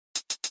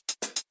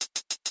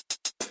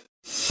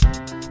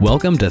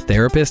Welcome to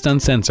Therapist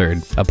Uncensored,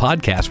 a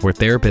podcast where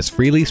therapists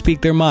freely speak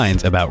their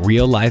minds about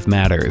real-life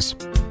matters.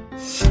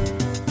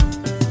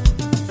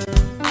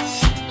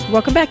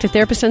 Welcome back to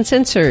Therapist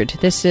Uncensored.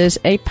 This is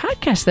a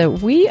podcast that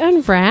we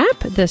unwrap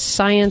the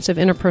science of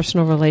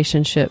interpersonal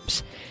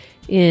relationships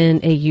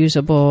in a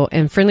usable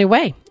and friendly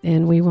way.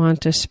 And we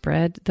want to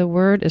spread the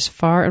word as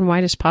far and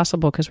wide as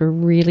possible because we're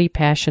really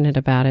passionate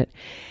about it.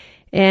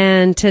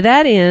 And to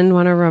that end, I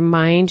want to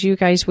remind you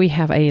guys we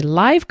have a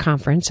live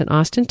conference in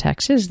Austin,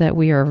 Texas that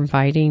we are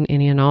inviting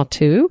any and all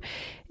to.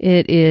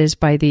 It is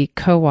by the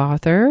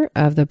co-author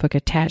of the book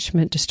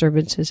Attachment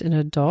Disturbances in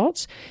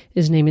Adults.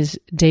 His name is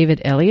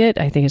David Elliott.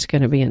 I think it's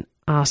going to be an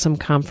awesome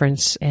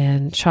conference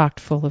and chock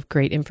full of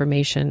great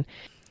information.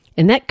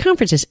 And that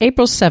conference is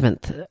April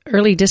 7th.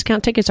 Early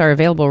discount tickets are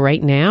available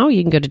right now.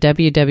 You can go to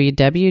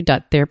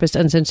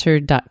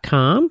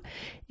www.therapistuncensored.com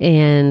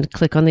and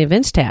click on the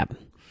events tab.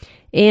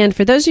 And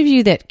for those of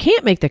you that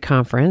can't make the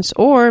conference,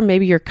 or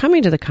maybe you're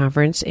coming to the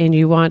conference and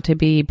you want to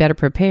be better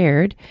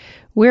prepared,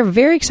 we're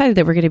very excited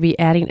that we're going to be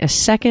adding a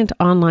second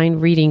online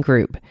reading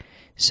group.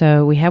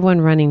 So we have one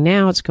running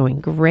now. It's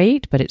going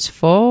great, but it's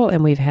full,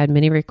 and we've had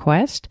many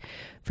requests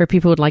for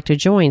people who would like to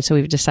join, so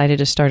we've decided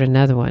to start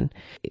another one.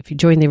 If you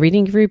join the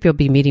reading group, you'll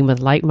be meeting with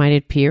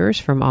like-minded peers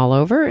from all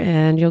over,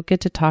 and you'll get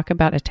to talk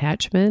about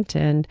attachment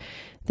and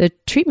the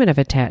treatment of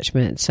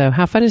attachment. So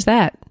how fun is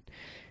that?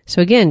 So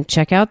again,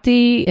 check out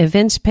the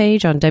events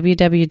page on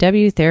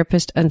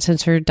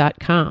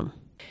www.therapistuncensored.com.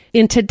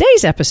 In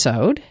today's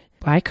episode,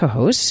 my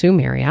co-host Sue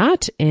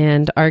Marriott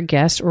and our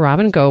guest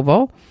Robyn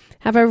Gobbel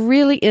have a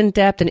really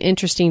in-depth and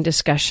interesting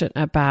discussion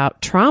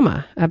about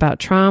trauma,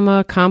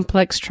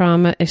 complex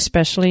trauma,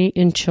 especially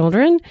in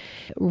children.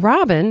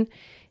 Robyn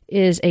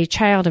is a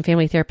child and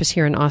family therapist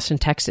here in Austin,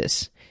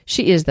 Texas.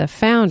 She is the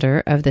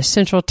founder of the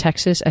Central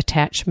Texas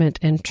Attachment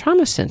and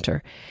Trauma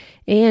Center.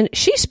 And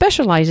she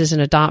specializes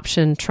in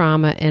adoption,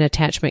 trauma, and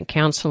attachment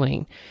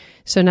counseling.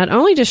 So not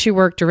only does she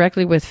work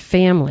directly with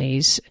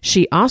families,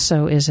 she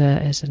also is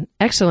an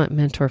excellent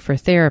mentor for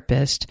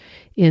therapists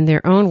in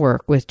their own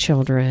work with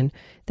children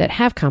that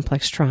have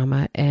complex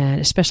trauma, and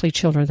especially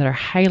children that are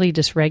highly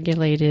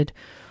dysregulated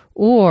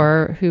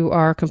or who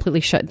are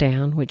completely shut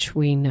down, which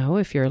we know,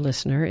 if you're a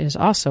listener, is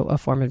also a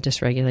form of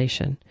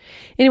dysregulation.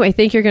 Anyway, I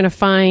think you're going to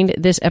find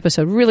this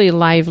episode really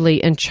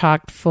lively and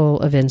chock full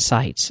of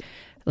insights.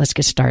 Let's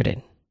get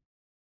started.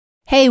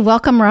 Hey,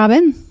 welcome,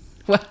 Robyn.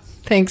 Well,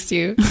 thanks,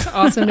 you. It's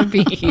awesome to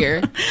be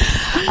here.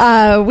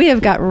 We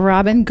have got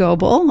Robyn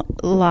Gobbel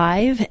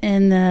live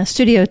in the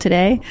studio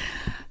today.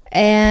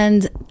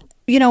 And,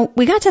 you know,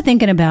 we got to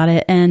thinking about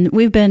it, and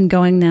we've been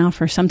going now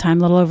for some time,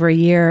 a little over a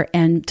year,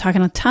 and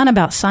talking a ton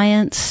about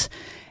science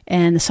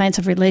and the science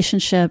of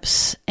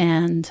relationships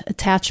and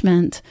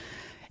attachment.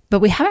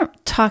 But we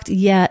haven't talked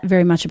yet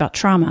very much about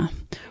trauma,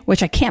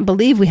 which I can't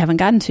believe we haven't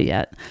gotten to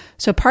yet.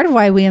 So part of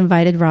why we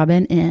invited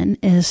Robyn in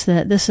is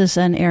that this is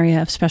an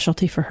area of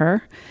specialty for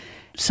her.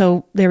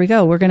 So there we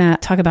go. We're going to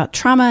talk about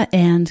trauma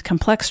and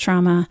complex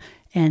trauma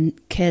and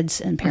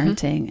kids and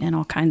parenting and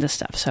all kinds of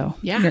stuff. So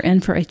you're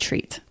in for a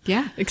treat.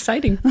 Yeah,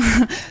 exciting.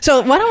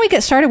 So why don't we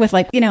get started with,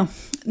 like, you know,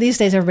 these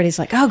days everybody's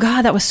like, oh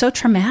God, that was so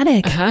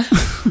traumatic.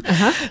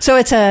 So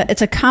it's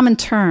a common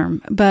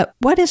term, but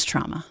what is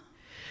trauma?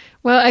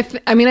 Well,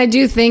 I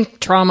do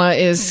think trauma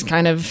is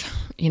kind of,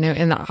 you know,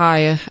 in the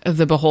eye of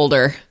the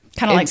beholder.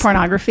 Kind of like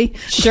pornography.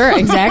 Sure,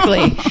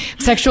 exactly.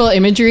 Sexual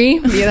imagery.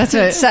 Yeah,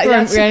 that's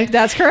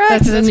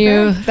correct.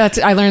 That's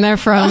I learned that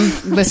from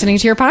listening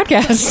to your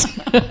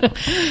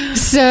podcast.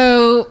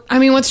 So, I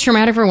mean, what's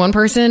traumatic for one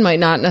person might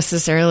not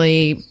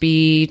necessarily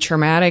be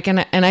traumatic,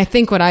 and I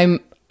think what I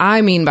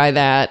mean by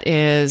that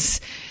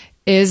is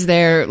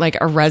there like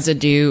a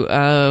residue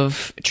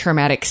of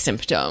traumatic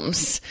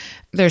symptoms?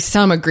 There's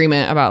some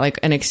agreement about like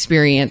an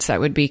experience that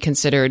would be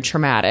considered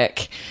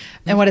traumatic.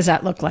 And what does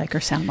that look like or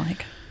sound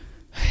like?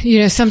 You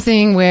know,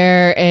 something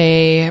where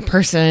a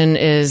person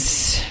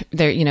is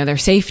their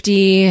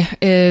safety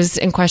is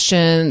in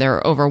question.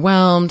 They're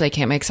overwhelmed. They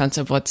can't make sense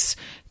of what's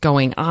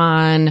going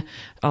on.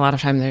 A lot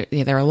of time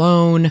they're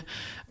alone.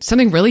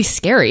 Something really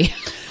scary.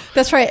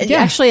 That's right.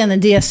 Yeah. Actually, in the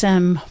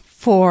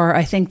DSM-4,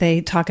 I think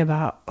they talk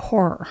about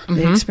horror,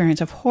 the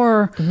experience of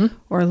horror,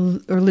 or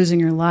losing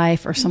your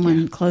life, or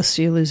someone close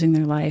to you losing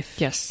their life.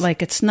 Yes.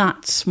 Like, it's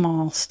not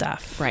small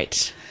stuff.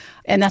 Right.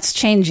 And that's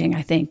changing,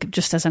 I think,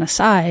 just as an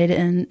aside.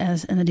 And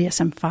as in the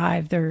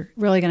DSM-5, they're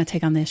really going to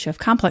take on the issue of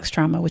complex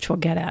trauma, which we'll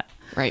get at.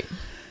 Right.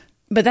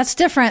 But that's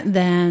different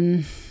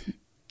than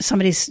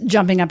somebody's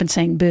jumping up and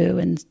saying boo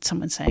and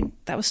someone saying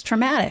that was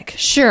traumatic.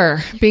 Sure.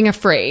 Being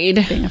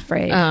afraid.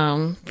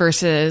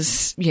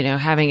 Versus, you know,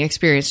 having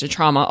experienced a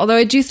trauma. Although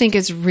I do think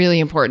it's really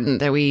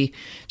important that we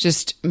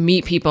just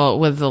meet people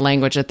with the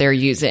language that they're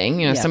using.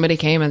 You know, somebody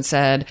came and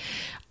said,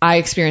 I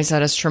experienced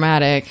that as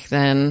traumatic,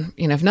 then,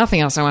 you know, if nothing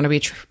else, I want to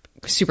be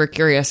super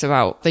curious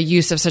about the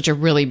use of such a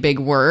really big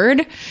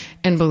word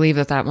and believe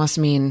that must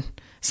mean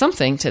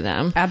something to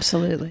them.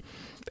 Absolutely.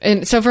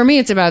 And so for me,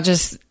 it's about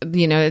just,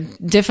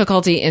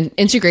 difficulty in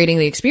integrating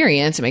the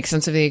experience and make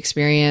sense of the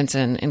experience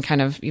and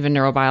kind of even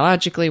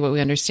neurobiologically what we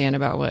understand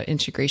about what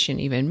integration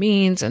even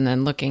means. And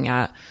then looking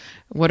at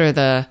what are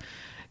the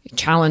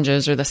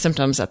challenges or the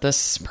symptoms that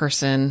this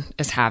person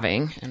is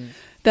having.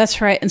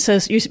 That's right. And so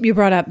you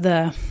brought up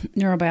the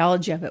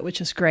neurobiology of it, which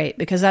is great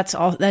because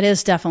that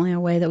is definitely a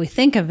way that we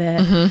think of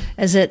it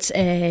as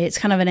it's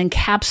kind of an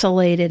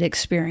encapsulated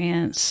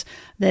experience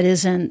that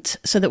isn't,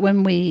 so that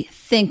when we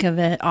think of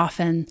it,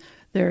 often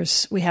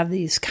we have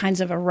these kinds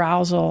of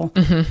arousal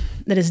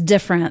that is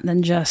different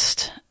than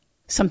just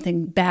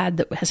something bad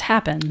that has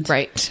happened.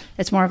 Right.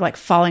 It's more of like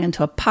falling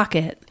into a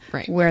pocket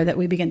where that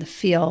we begin to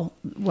feel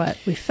what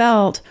we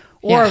felt.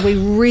 Or we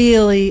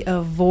really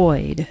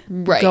avoid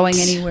going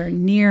anywhere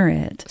near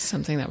it.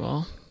 Something that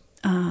will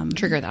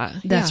trigger that.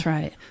 That's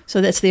right.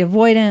 So that's the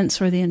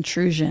avoidance or the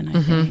intrusion,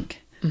 I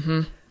think,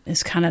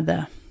 is kind of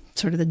the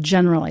sort of the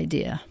general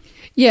idea.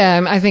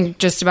 Yeah, I think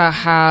just about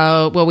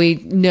how, we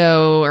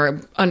know or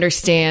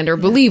understand or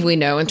believe we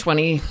know in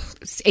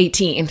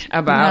 2018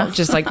 about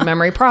just like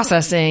memory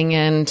processing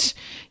and,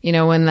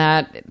 when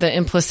the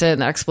implicit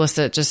and the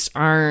explicit just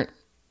aren't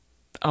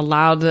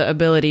allowed the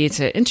ability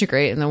to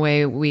integrate in the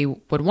way we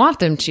would want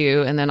them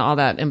to. And then all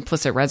that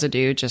implicit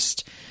residue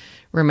just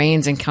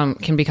remains and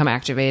can become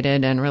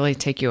activated and really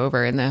take you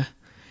over in the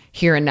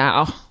here and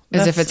now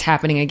as if it's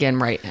happening again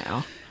right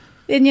now.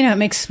 And, it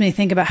makes me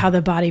think about how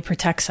the body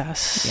protects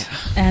us. Yeah.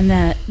 And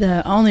that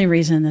the only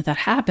reason that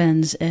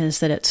happens is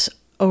that it's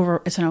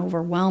an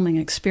overwhelming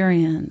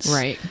experience.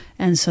 Right.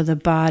 And so the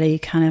body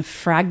kind of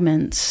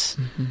fragments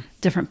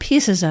different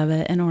pieces of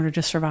it in order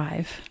to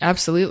survive.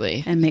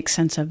 Absolutely. And make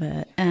sense of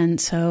it. And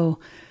so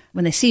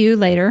when they see you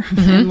later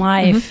in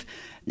life,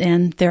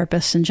 and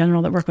therapists in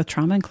general that work with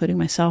trauma, including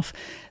myself,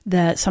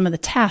 that some of the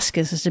task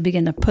is to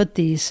begin to put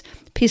these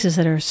pieces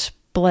that are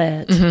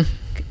split.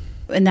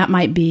 And that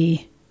might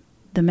be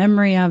the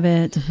memory of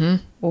it,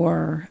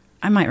 or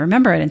I might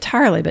remember it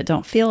entirely, but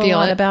don't feel a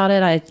lot about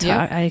it.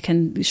 I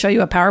can show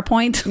you a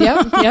PowerPoint.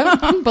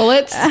 Yep.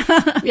 Bullets.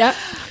 Yep.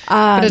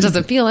 But it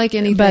doesn't feel like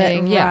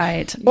anything.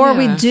 Right. Or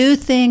we do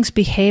things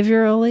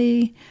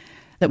behaviorally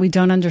that we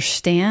don't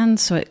understand.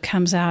 So it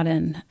comes out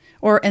and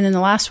then the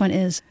last one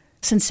is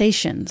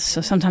sensations.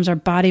 So sometimes our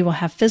body will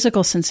have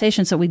physical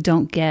sensations that we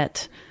don't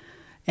get.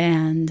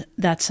 And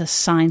that's a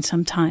sign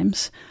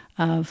sometimes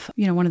of,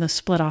 one of those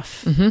split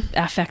off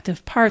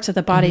affective parts that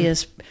the body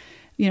is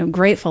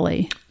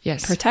gratefully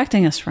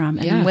protecting us from.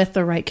 And with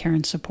the right care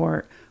and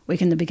support, we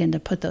can begin to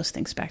put those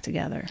things back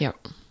together.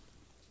 Yep.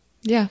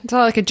 Yeah. It's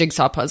all like a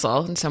jigsaw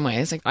puzzle in some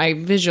ways. Like I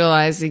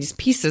visualize these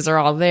pieces are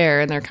all there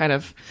and they're kind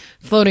of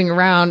floating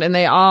around and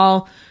they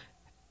all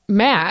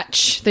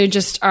match. They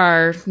just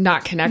are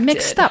not connected.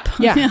 Mixed up.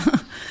 Yeah.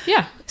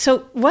 Yeah. So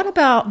what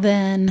about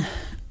then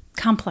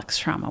complex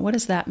trauma? What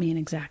does that mean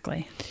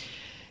exactly?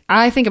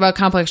 I think about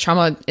complex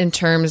trauma in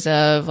terms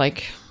of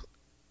like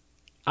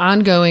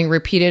ongoing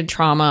repeated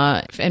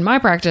trauma. In my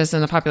practice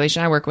and the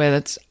population I work with,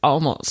 it's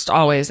almost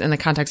always in the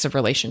context of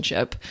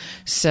relationship.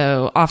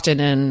 So often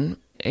in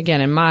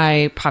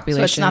my population.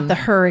 So it's not the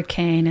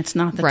hurricane. It's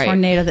not the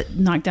tornado that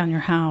knocked down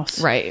your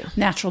house. Right.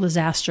 Natural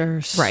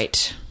disasters.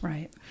 Right.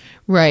 Right.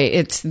 Right.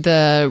 It's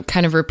the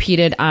kind of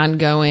repeated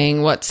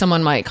ongoing, what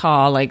someone might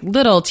call like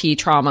little T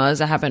traumas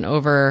that happen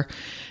over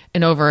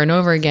and over and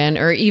over again,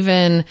 or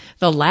even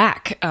the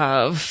lack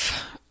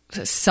of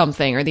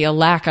something or the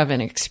lack of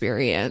an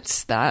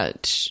experience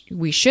that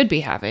we should be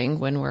having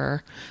when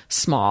we're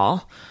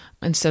small.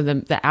 And so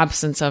the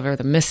absence of or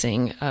the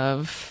missing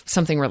of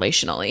something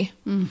relationally.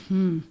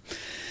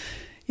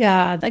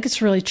 Yeah, that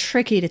gets really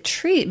tricky to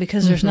treat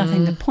because there's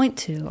nothing to point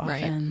to often.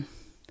 Right.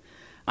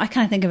 I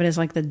kind of think of it as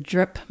like the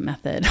drip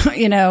method,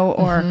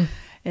 or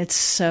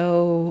it's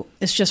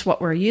just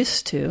what we're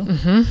used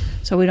to.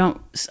 So we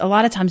don't a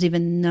lot of times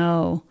even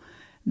know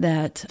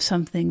that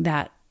something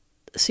that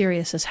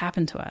serious has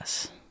happened to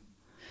us.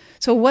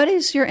 So what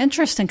is your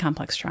interest in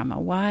complex trauma?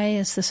 Why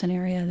is this an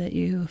area that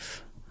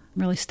you've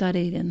really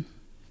studied?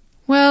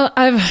 Well,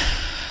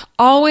 I've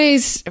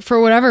always, for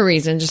whatever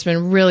reason, just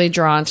been really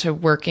drawn to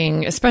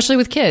working, especially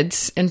with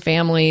kids and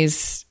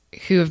families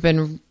who have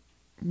been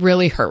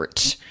really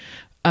hurt.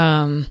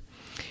 That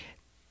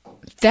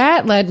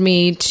led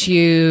me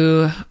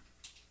to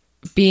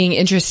being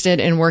interested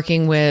in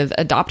working with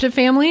adoptive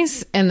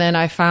families. And then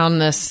I found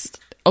this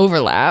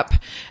overlap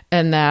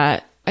and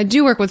that I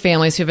do work with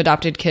families who've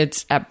adopted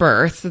kids at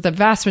birth. The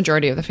vast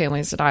majority of the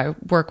families that I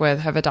work with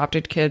have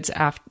adopted kids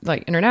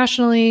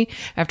internationally,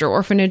 after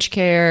orphanage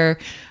care,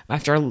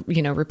 after,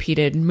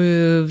 repeated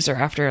moves, or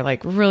after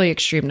really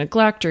extreme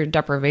neglect or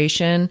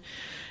deprivation.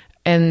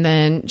 And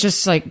then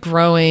just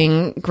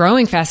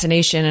growing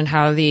fascination in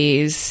how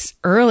these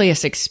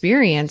earliest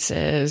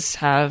experiences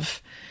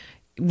have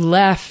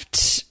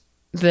left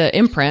the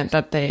imprint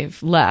that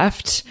they've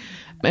left,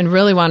 and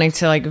really wanting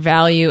to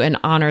value and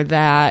honor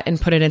that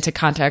and put it into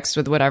context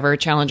with whatever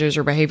challenges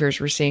or behaviors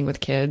we're seeing with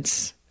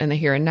kids in the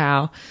here and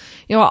now.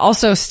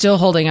 Also still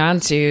holding on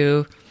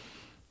to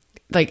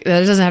like,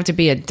 that doesn't have to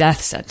be a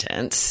death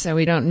sentence. So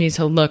we don't need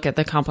to look at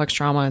the complex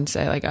trauma and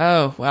say like,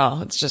 oh,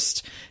 well, it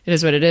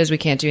is what it is. We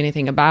can't do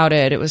anything about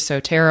it. It was so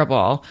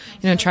terrible.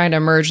 Trying to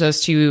merge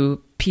those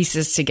two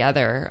pieces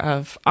together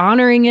of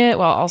honoring it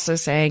while also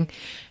saying,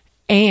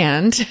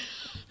 and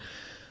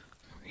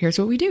here's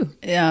what we do.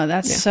 Yeah,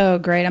 that's so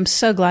great. I'm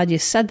so glad you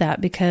said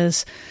that,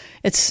 because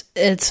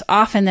it's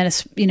often that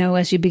it's,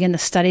 as you begin to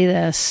study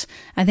this,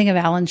 I think of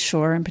Alan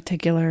Shore in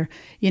particular,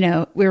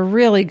 we're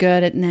really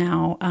good at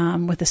now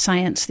with the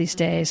science these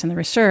days and the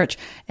research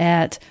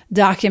at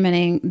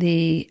documenting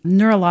the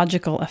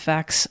neurological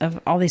effects of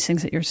all these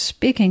things that you're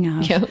speaking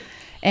of. Yep.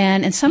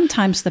 And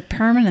sometimes the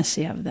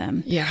permanency of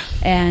them. Yeah.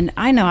 And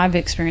I know I've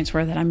experienced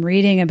where that I'm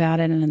reading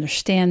about it and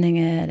understanding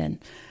it and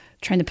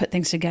trying to put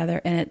things together,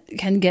 and it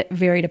can get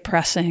very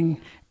depressing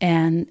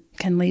and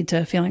can lead to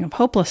a feeling of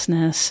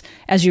hopelessness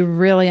as you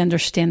really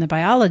understand the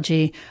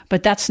biology.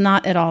 But that's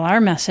not at all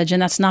our message,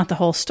 and that's not the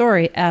whole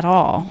story at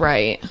all.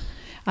 Right.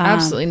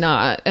 Absolutely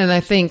not. And I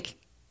think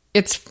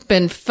it's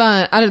been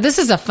fun. This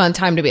is a fun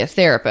time to be a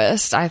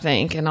therapist, I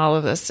think, and all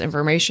of this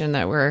information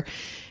that we're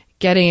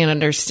getting and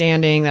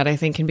understanding that I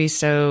think can be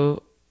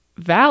so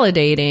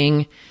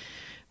validating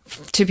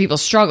to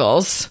people's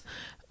struggles,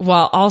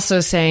 while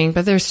also saying,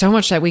 but there's so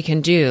much that we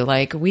can do.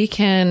 Like, we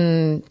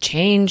can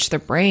change the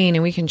brain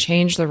and we can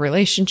change the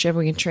relationship.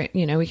 We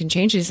can, we can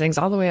change these things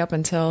all the way up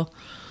until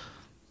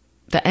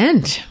the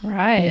end.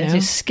 Right. As you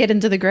skid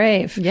into the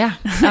grave. Yeah,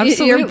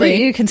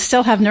 absolutely. You can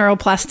still have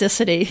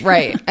neuroplasticity.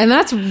 Right. And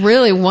that's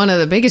really one of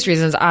the biggest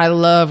reasons I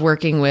love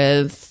working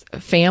with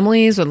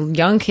families with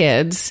young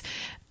kids.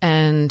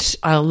 And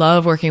I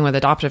love working with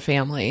adoptive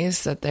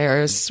families, that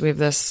we have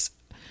this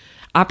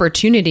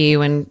opportunity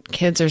when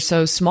kids are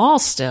so small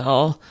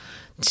still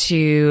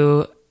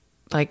to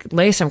like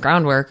lay some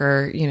groundwork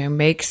or,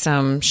 make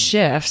some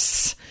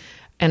shifts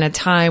in a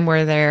time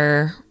where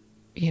they're,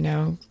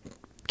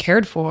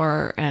 cared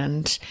for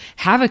and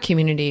have a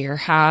community, or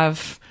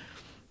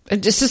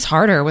it's just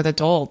harder with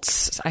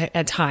adults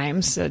at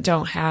times that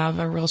don't have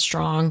a real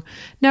strong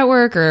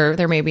network, or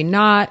they're maybe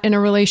not in a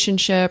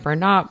relationship or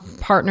not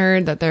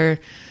partnered,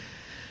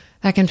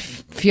 that can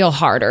feel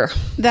harder.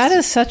 That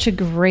is such a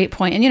great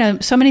point.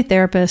 And, so many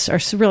therapists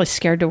are really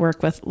scared to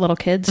work with little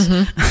kids.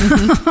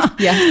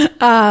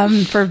 Yeah.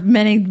 For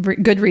many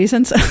good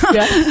reasons.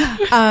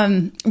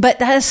 Yeah. But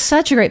that is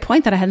such a great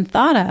point that I hadn't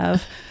thought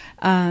of.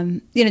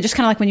 Just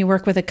kind of like when you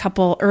work with a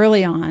couple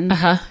early on,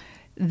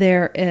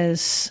 there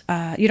is,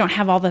 you don't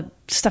have all the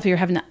stuff you're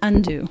having to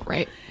undo.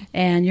 Right.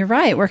 And you're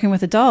right. Working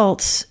with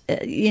adults,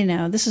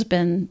 this has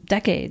been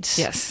decades.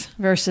 Yes.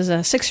 Versus a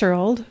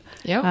 6-year-old,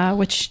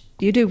 which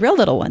you do real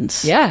little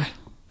ones. Yeah.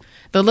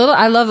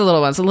 I love the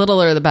little ones. The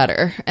littler, the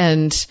better.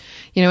 And,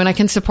 and I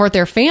can support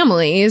their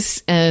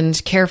families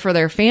and care for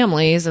their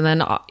families. And then,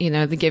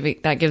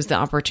 that gives the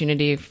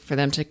opportunity for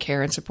them to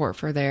care and support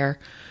for their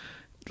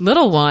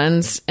little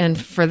ones. And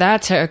for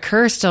that to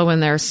occur still when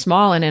they're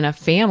small and in a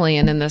family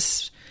and in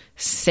this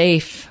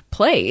safe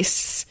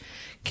place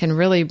can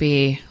really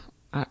be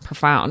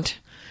profound.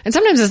 And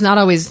sometimes it's not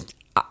always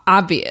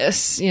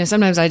obvious.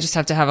 Sometimes I just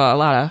have to have a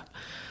lot of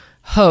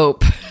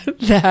hope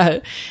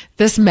that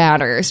this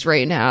matters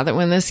right now, that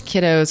when this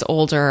kiddo is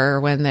older, or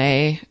when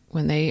they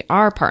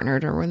are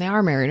partnered, or when they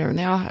are married, or when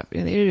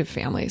they do have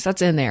families,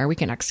 that's in there. We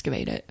can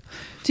excavate it.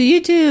 Do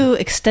you do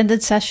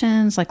extended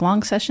sessions, like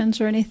long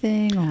sessions or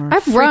anything, or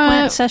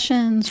frequent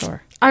sessions,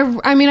 or? I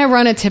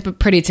run a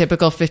pretty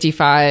typical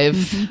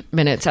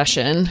 55-minute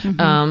session.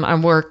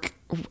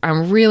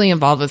 I'm really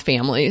involved with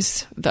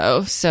families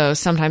though. So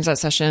sometimes that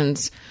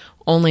session's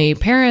only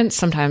parents.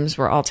 Sometimes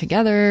we're all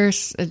together.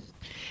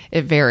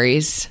 It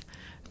varies,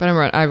 but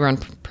I run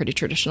pretty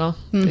traditional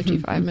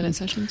 55-minute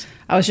sessions.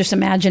 I was just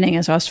imagining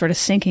as I was sort of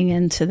sinking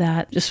into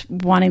that, just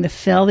wanting to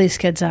fill these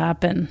kids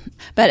up,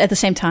 but at the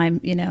same time,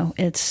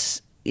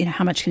 it's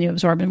how much can you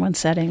absorb in one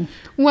setting?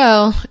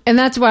 Well, and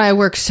that's why I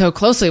work so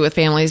closely with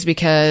families,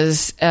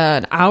 because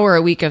an hour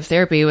a week of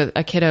therapy with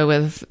a kiddo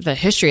with the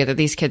history that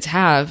these kids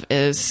have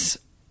is,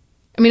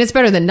 it's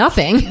better than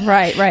nothing.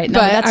 Right. No,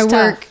 but that's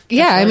tough.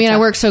 I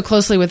work so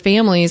closely with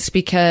families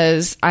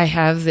because I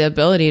have the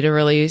ability to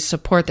really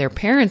support their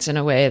parents in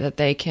a way that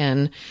they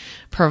can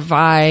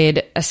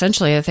provide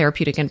essentially a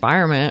therapeutic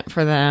environment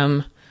for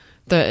them.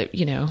 And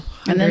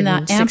then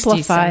that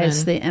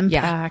amplifies the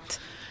impact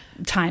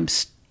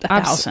times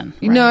 1,000.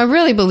 Right? No, I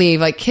really believe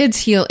like kids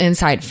heal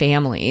inside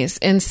families,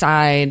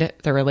 inside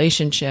the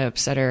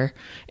relationships that are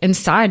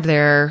inside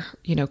their,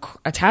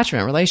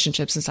 attachment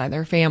relationships inside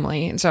their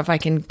family. And so if I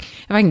can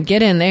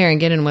get in there and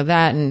get in with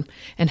that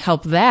and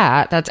help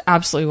that's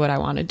absolutely what I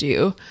want to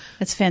do.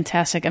 It's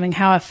fantastic.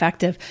 How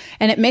effective.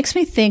 And it makes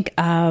me think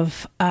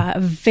of a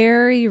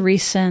very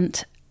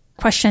recent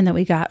question that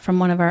we got from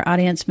one of our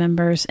audience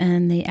members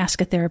in the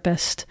Ask a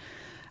Therapist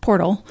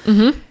portal.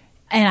 Mm-hmm.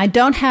 And I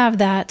don't have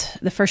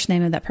the first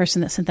name of that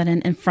person that sent that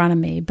in front of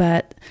me,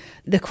 but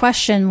the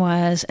question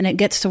was, and it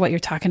gets to what you're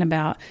talking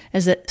about,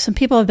 is that some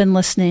people have been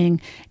listening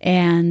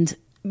and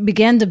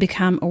begin to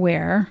become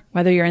aware,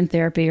 whether you're in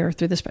therapy or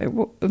through this,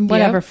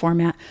 whatever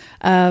format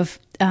of,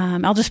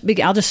 I'll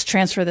just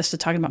transfer this to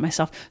talking about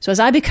myself. So as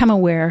I become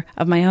aware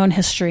of my own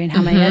history and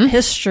how my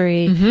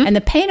history and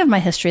the pain of my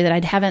history that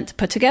I haven't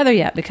put together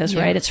yet because,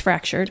 right, it's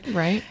fractured.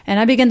 Right. And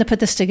I begin to put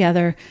this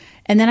together,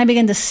 and then I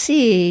begin to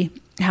see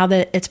how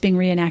it's being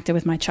reenacted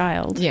with my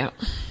child. Yeah.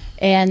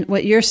 And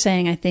what you're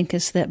saying, I think,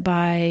 is that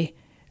by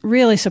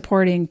really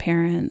supporting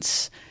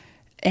parents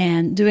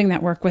and doing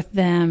that work with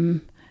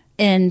them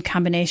in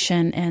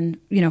combination and,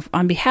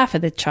 on behalf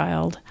of the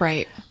child.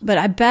 Right. But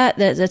I bet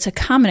that it's a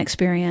common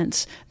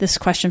experience, this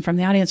question from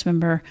the audience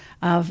member,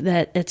 of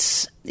that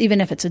it's,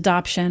 even if it's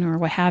adoption or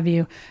what have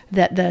you,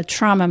 that the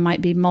trauma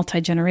might be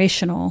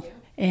multi-generational.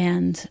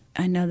 And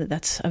I know that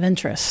that's of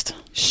interest.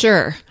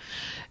 Sure.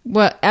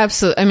 Well,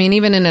 absolutely. I mean,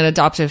 even in an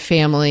adoptive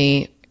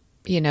family,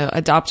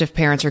 adoptive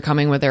parents are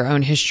coming with their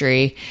own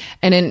history.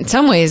 And in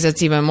some ways,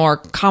 it's even more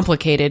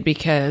complicated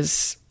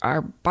because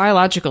our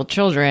biological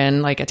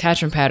children, like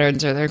attachment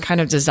patterns, they're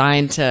kind of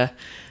designed to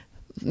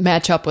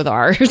match up with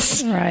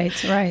ours. Right.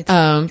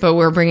 But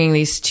we're bringing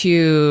these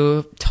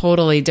two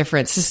totally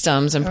different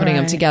systems and putting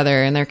them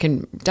together. And there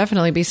can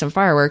definitely be some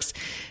fireworks.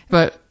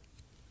 But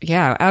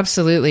yeah,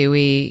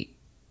 absolutely.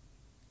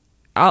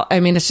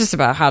 It's just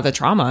about how the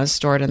trauma is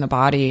stored in the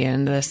body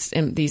and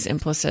these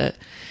implicit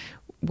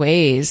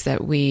ways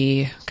that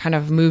we kind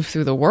of move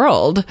through the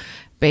world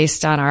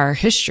based on our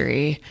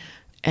history,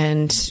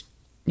 and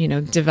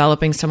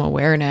developing some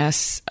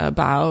awareness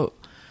about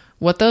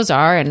what those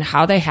are and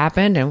how they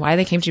happened and why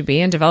they came to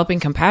be, and developing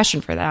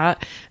compassion for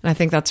that. And I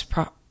think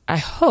I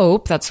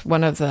hope that's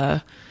one of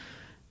the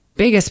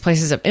biggest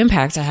places of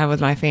impact I have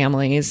with my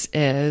families,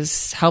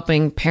 is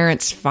helping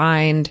parents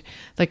find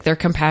like their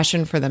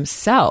compassion for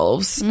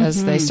themselves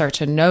as they start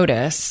to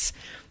notice,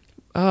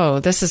 oh,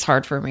 this is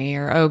hard for me,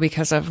 or, oh,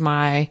 because of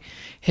my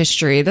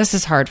history, this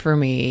is hard for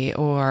me.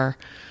 Or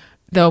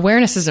the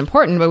awareness is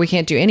important, but we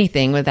can't do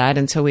anything with that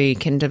until we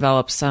can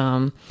develop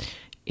some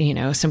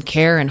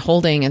care and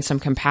holding and some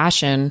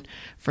compassion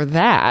for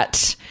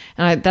that.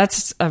 And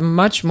that's a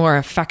much more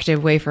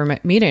effective way for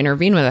me to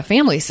intervene with a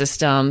family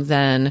system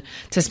than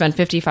to spend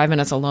 55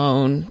 minutes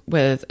alone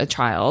with a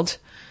child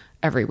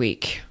every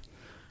week.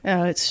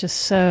 Oh, it's just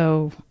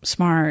so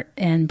smart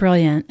and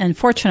brilliant. And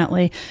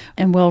fortunately,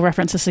 and we'll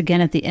reference this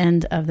again at the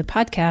end of the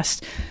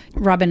podcast,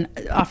 Robyn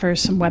offers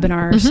some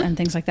webinars and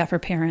things like that for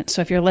parents.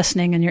 So if you're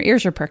listening and your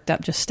ears are perked up,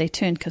 just stay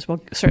tuned because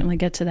we'll certainly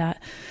get to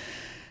that.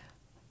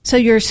 So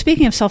you're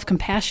speaking of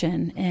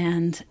self-compassion,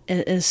 and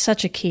it is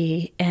such a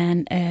key.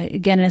 And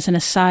again, as an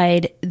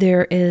aside,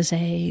 there is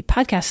a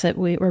podcast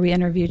where we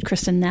interviewed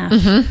Kristen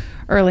Neff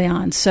early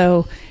on.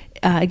 So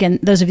again,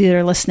 those of you that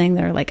are listening,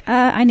 they're like,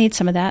 I need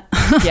some of that.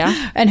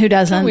 Yeah. And who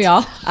doesn't? We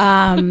all.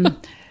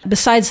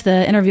 Besides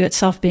the interview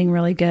itself being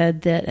really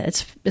good, that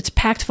it's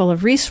packed full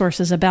of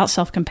resources about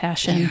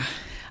self-compassion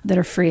that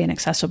are free and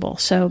accessible.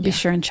 So be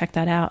sure and check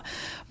that out.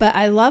 But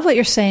I love what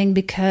you're saying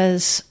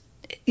because,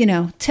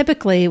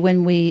 typically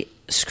when we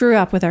screw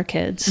up with our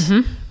kids,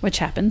 which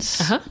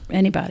happens,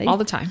 anybody. All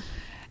the time.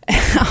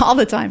 All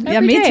the time.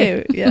 Every me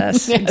day. too.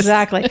 Yes,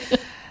 exactly.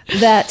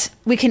 That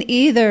we can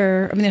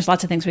either, there's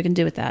lots of things we can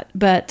do with that,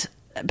 but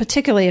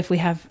particularly if we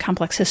have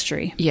complex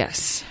history.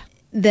 Yes.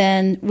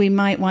 Then we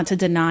might want to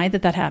deny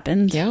that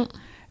happened. Yeah.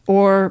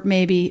 Or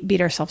maybe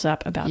beat ourselves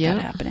up about that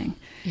happening.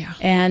 Yeah.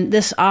 And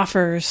this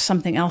offers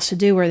something else to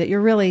do where that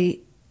you're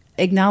really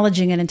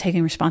acknowledging it and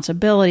taking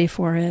responsibility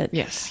for it.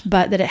 Yes.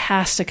 But that it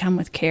has to come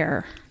with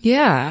care.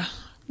 Yeah.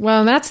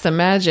 Well, that's the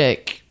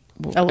magic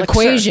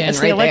equation it's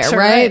right the elixir, there,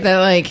 right? That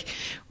like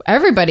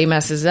everybody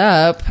messes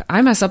up.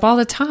 I mess up all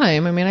the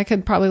time. I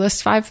could probably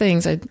list 5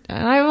 things. I've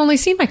only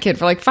seen my kid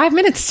for like 5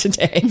 minutes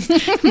today.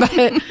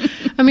 But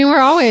we're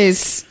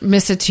always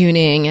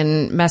misattuning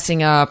and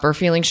messing up or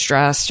feeling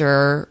stressed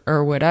or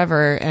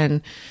whatever.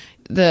 And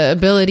the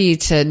ability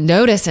to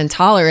notice and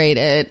tolerate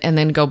it and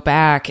then go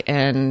back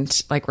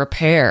and like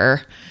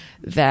repair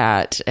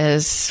that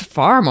is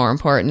far more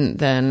important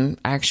than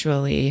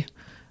actually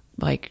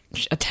like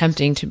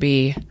attempting to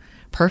be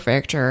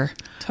perfect or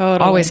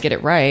always get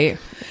it right.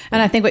 And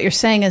I think what you're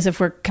saying is if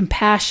we're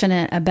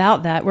compassionate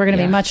about that, we're going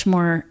to be much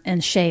more in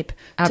shape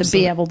to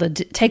be able to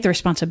take the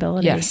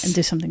responsibility and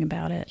do something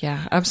about it.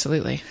 Yeah,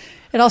 absolutely.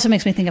 It also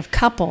makes me think of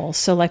couples.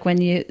 So like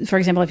when you, for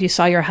example, if you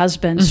saw your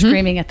husband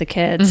screaming at the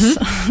kids,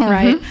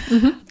 right?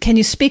 Can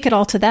you speak at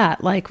all to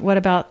that? Like what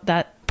about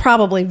that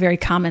probably very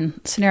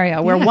common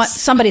scenario where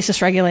somebody's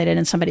dysregulated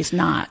and somebody's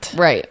not?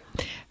 Right.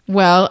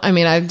 Well,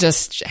 I've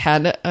just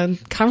had a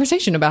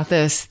conversation about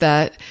this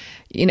that,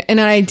 in an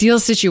ideal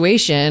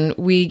situation,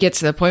 we get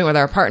to the point with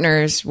our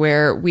partners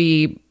where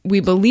we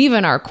believe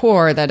in our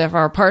core that if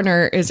our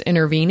partner is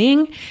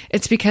intervening,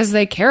 it's because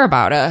they care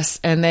about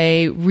us and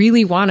they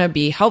really want to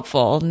be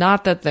helpful.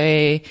 Not that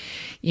they,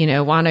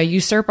 want to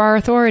usurp our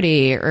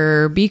authority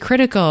or be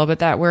critical, but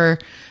that we're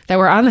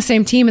on the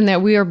same team and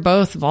that we are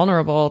both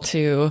vulnerable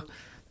to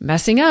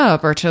messing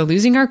up or to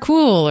losing our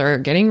cool or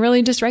getting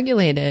really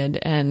dysregulated.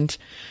 And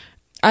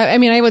I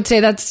mean, I would say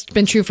that's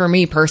been true for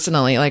me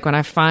personally. Like when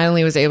I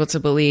finally was able to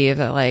believe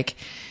that, like,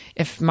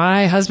 if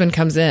my husband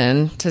comes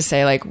in to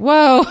say like,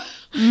 whoa,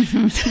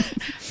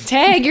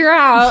 Tag, you're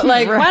out.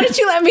 Like, right. Why don't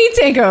you let me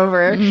take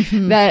over?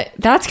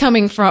 That's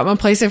coming from a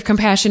place of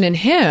compassion in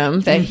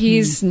him, that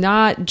he's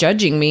not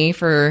judging me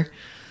for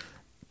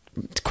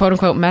quote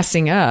unquote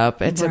messing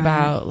up. It's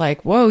about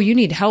like, whoa, you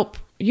need help.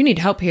 You need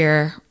help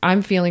here.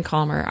 I'm feeling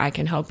calmer. I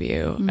can help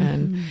you.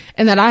 And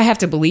that I have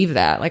to believe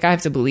that. Like, I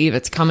have to believe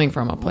it's coming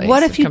from a place.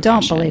 What if you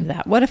compassion. don't believe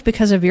that? What if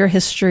because of your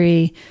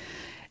history,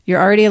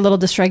 you're already a little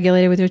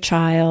dysregulated with your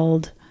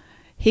child,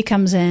 he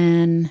comes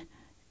in,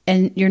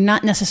 and you're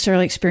not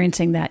necessarily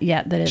experiencing that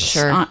yet, that it's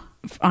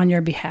on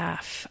your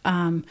behalf.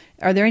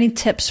 Are there any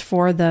tips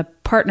for the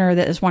partner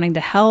that is wanting to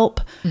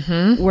help,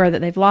 where that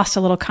they've lost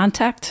a little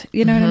contact?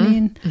 You know what I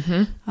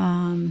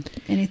mean?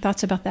 Any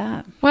thoughts about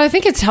that? Well, I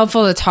think it's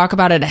helpful to talk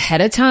about it ahead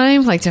of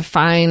time, like to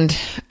find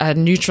a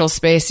neutral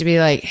space to be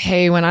like,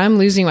 hey, when I'm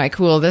losing my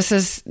cool,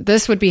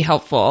 this would be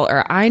helpful,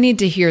 or I need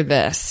to hear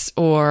this,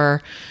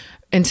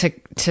 and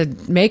to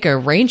make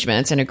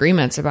arrangements and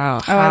agreements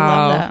about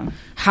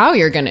how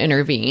you're going to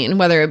intervene,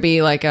 whether it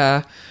be like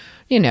a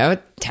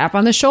tap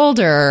on the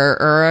shoulder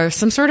or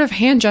some sort of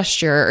hand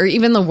gesture, or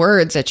even the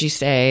words that you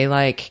say.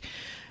 Like,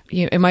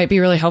 it might be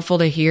really helpful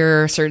to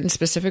hear certain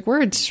specific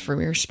words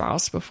from your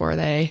spouse before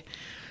they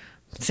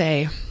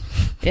say,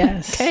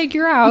 yes, Tag,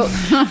 you're out.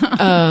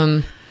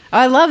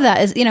 I love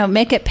that. Is,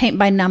 make it paint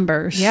by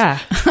numbers. Yeah.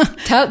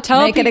 Tell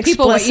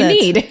people what you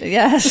need.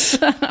 Yes.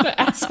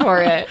 Ask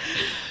for it.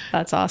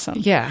 That's awesome.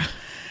 Yeah.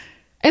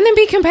 And then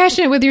be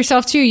compassionate with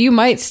yourself too. You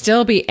might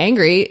still be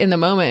angry in the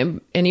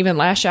moment and even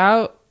lash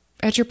out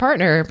at your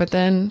partner, but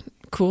then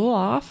cool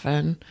off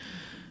and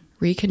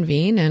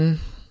reconvene and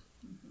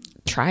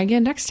try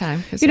again next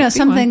time.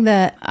 Something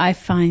that I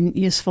find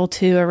useful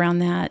too around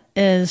that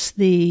is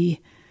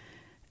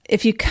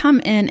if you come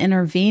in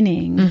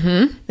intervening,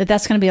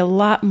 that's going to be a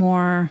lot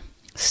more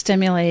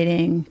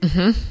stimulating.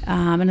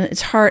 And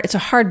it's a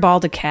hard ball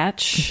to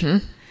catch.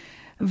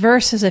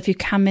 Versus if you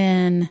come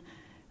in,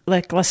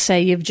 like, let's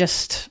say you've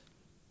just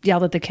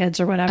yelled at the kids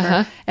or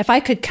whatever. If I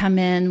could come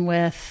in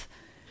with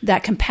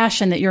that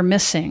compassion that you're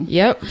missing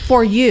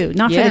for you,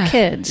 not for the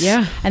kids.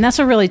 Yeah. And that's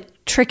a really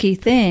tricky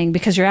thing,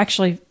 because you're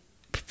actually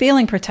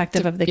feeling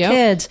protective of the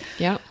kids.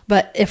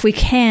 But if we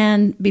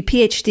can be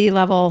PhD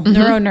level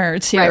neuro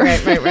nerds here,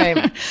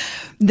 right.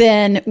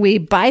 Then we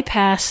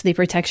bypass the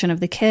protection of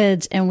the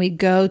kids and we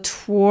go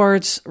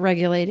towards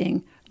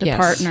regulating the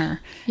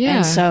partner. Yeah.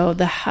 And so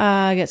the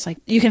hug, it's like,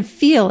 you can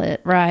feel it,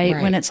 right?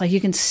 When it's like,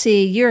 you can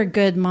see you're a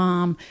good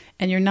mom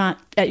and you're not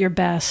at your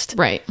best.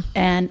 Right.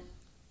 And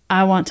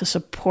I want to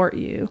support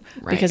you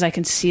because I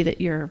can see that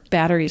your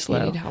battery's low.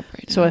 You need help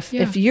right now. So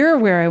if you're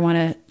where I want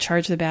to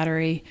charge the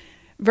battery,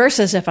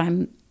 versus if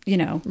I'm,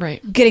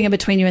 getting in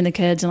between you and the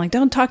kids and like,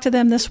 don't talk to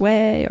them this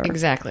way. Or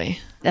exactly.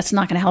 That's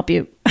not going to help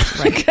you.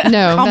 Right.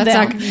 No,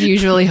 that's not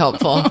usually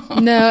helpful.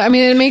 No, I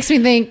mean, it makes me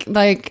think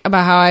like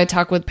about how I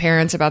talk with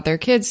parents about their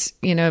kids,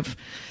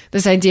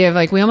 this idea of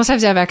like, we almost have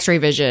to have X-ray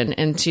vision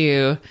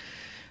into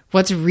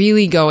what's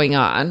really going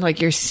on.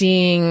 Like, you're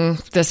seeing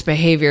this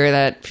behavior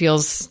that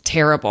feels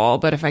terrible,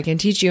 but if I can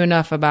teach you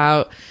enough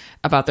about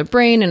the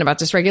brain and about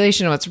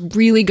dysregulation and what's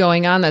really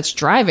going on that's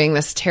driving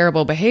this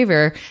terrible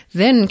behavior,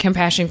 then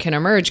compassion can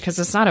emerge, because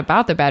it's not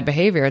about the bad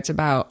behavior. It's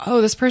about,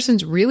 oh, this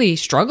person's really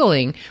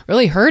struggling,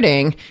 really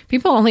hurting.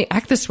 People only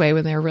act this way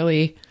when they're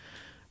really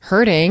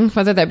hurting,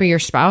 whether that be your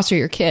spouse or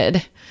your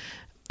kid.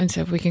 And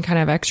so if we can kind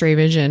of X-ray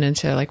vision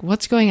into like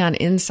what's going on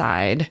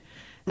inside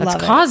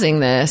that's causing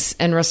this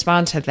and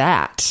respond to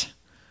that.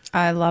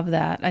 I love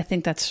that. I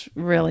think that's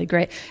really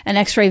great. And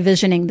X-ray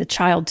visioning the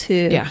child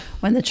too,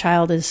 when the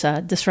child is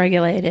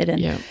dysregulated,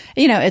 and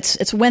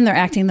it's when they're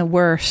acting the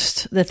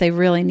worst that they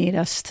really need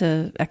us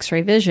to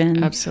X-ray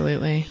vision.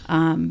 Absolutely.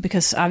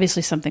 Because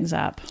obviously something's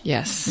up.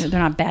 Yes, they're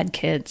not bad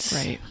kids.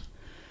 Right.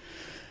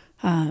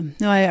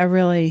 No,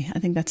 I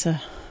think that's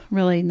a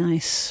really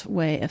nice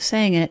way of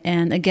saying it.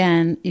 And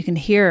again, you can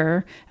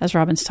hear as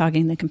Robyn's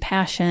talking the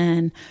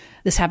compassion.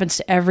 This happens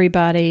to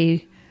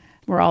everybody.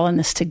 We're all in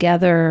this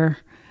together.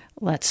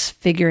 Let's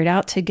figure it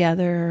out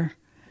together.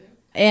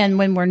 And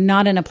when we're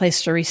not in a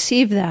place to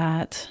receive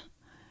that,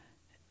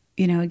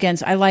 again,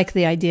 I like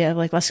the idea of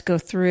like, let's go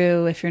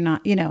through, if you're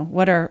not,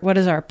 what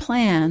is our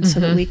plan so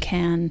that we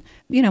can,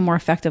 more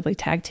effectively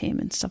tag team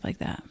and stuff like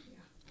that.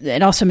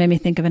 It also made me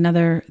think of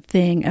another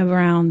thing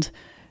around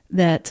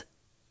that.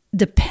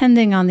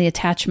 Depending on the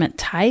attachment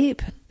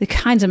type, the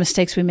kinds of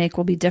mistakes we make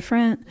will be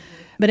different.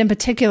 But in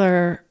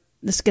particular,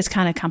 this gets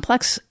kind of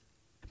complex,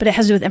 but it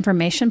has to do with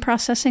information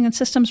processing and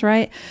systems,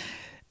 right?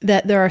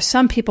 That there are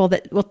some people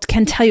that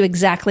can tell you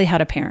exactly how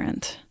to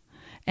parent,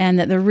 and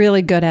that they're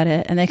really good at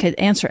it, and they could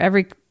answer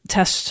every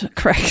test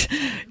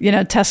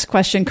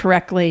question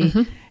correctly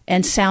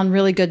and sound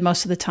really good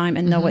most of the time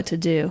and know what to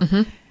do.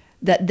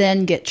 That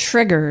then get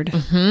triggered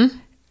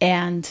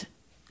and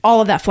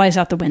all of that flies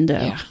out the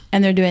window,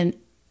 and they're doing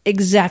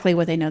exactly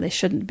what they know they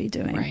shouldn't be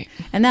doing. Right.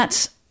 And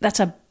that's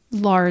a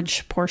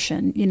large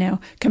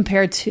portion,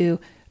 compared to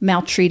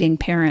maltreating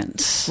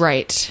parents.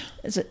 Right.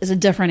 Is a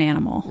different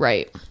animal.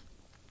 Right.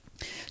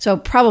 So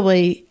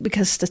probably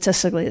because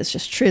statistically it's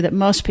just true that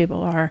most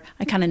people are,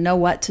 I kind of know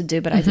what to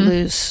do, but I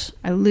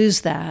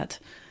lose that.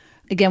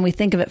 Again, we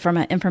think of it from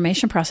an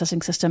information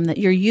processing system that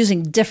you're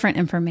using different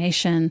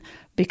information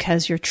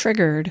because you're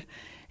triggered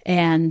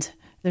and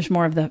there's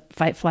more of the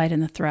fight, flight,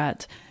 and the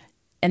threat.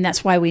 And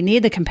that's why we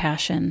need the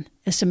compassion,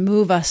 is to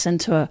move us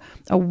into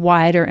a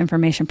wider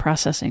information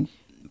processing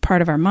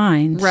part of our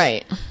mind.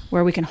 Right.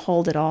 Where we can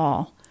hold it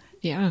all.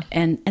 Yeah.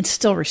 And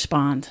still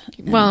respond.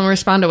 Well, and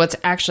respond to what's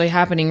actually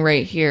happening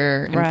right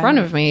here in front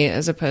of me,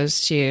 as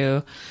opposed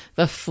to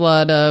the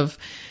flood of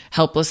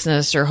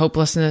helplessness or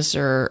hopelessness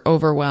or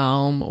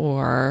overwhelm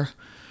or,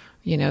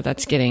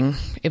 that's getting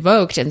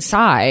evoked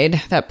inside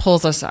that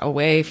pulls us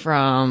away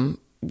from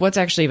what's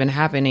actually even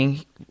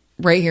happening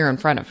right here in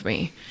front of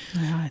me.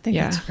 Oh, I think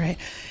that's great.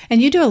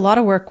 And you do a lot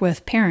of work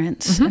with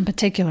parents in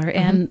particular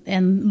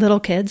and little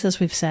kids, as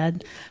we've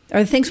said. Are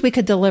there things we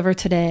could deliver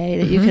today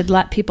that you could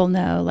let people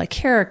know? Like,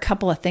 here are a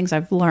couple of things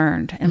I've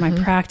learned in my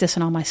practice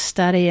and all my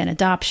study and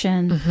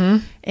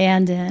adoption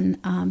and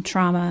in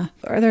trauma.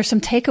 Are there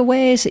some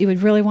takeaways that you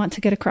would really want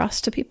to get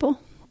across to people?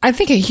 I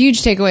think a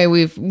huge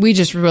takeaway we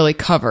just really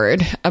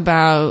covered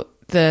about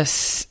this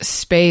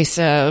space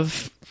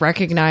of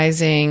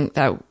recognizing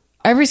that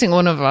every single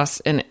one of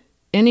us in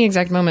any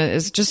exact moment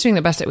is just doing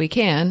the best that we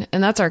can.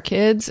 And that's our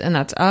kids and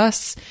that's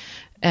us.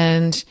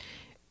 And,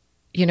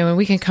 when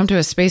we can come to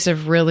a space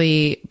of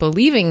really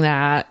believing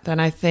that, then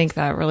I think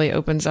that really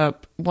opens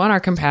up, one, our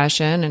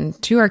compassion,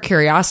 and two, our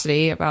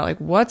curiosity about like,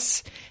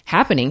 what's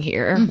happening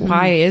here?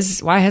 Why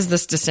has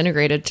this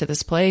disintegrated to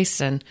this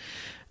place? And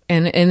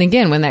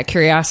again, when that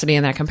curiosity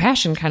and that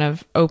compassion kind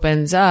of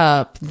opens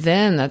up,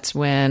 then that's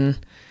when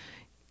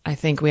I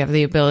think we have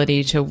the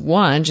ability to,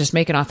 one, just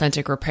make an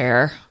authentic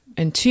repair,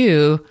 and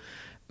two,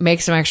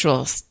 make some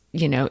actual,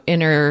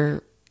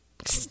 inner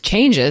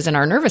changes in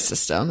our nervous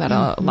system that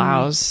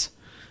allows,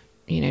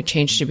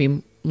 change to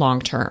be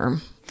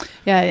long-term.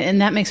 Yeah. And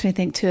that makes me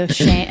think too of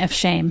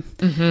shame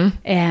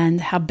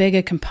and how big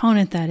a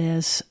component that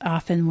is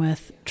often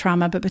with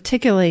trauma, but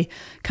particularly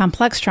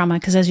complex trauma.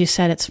 Because as you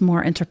said, it's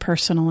more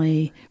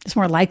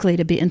likely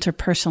to be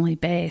interpersonally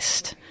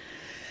based.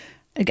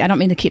 I don't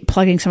mean to keep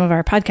plugging some of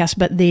our podcasts,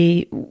 but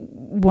the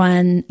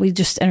one we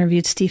just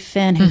interviewed Steve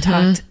Finn, who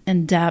talked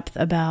in depth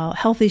about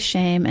healthy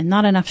shame and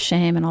not enough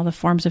shame and all the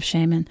forms of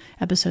shame in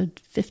episode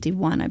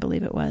 51, I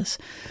believe it was.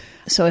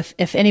 So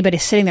if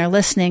anybody's sitting there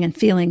listening and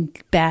feeling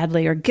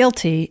badly or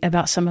guilty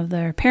about some of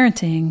their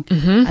parenting,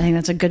 I think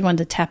that's a good one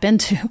to tap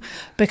into,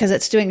 because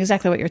it's doing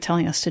exactly what you're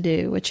telling us to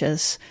do, which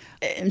is,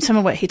 and some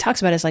of what he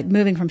talks about is like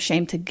moving from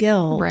shame to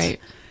guilt.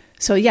 Right.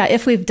 So yeah,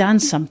 if we've done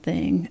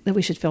something that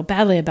we should feel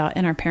badly about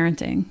in our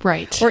parenting,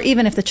 right, or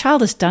even if the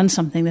child has done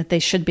something that they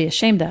should be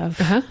ashamed of,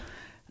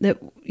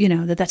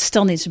 that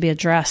still needs to be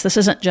addressed. This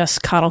isn't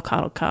just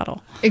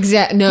coddle.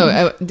 Exactly.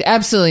 No,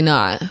 absolutely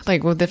not.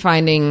 Like with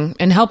defining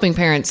and helping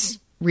parents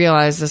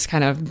realize this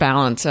kind of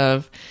balance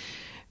of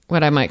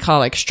what I might call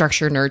like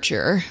structure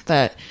nurture.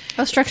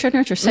 Structure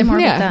nurture. Say more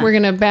about that. We're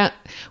going to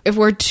if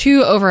we're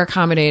too over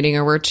accommodating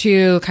or we're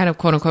too kind of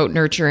quote unquote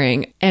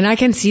nurturing. And I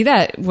can see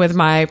that with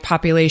my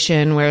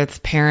population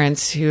with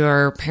parents who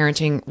are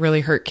parenting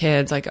really hurt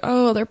kids, like,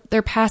 oh,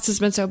 their past has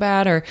been so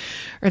bad, or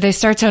they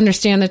start to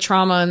understand the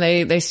trauma and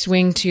they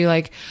swing to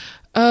like,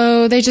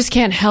 oh, they just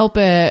can't help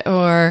it,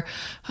 or,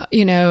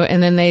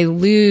 and then they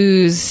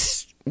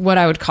lose what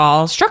I would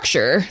call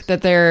structure,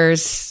 that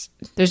there's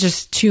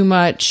just too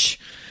much,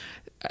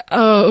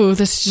 oh,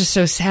 this is just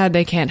so sad,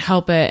 they can't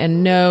help it,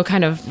 and no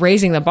kind of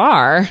raising the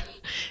bar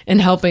and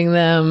helping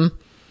them,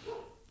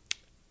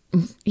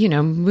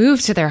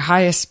 move to their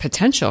highest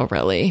potential,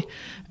 really.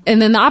 And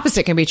then the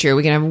opposite can be true.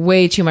 We can have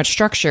way too much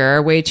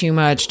structure, way too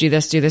much do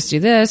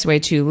this, way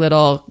too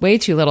little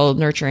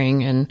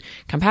nurturing and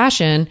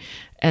compassion.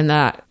 And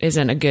that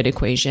isn't a good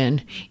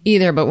equation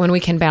either. But when we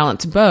can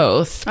balance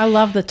both. I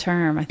love the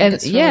term. I think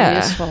it's really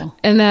useful.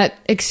 And that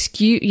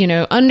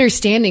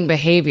understanding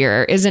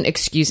behavior isn't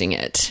excusing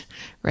it,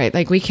 right?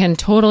 Like we can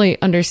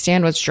totally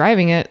understand what's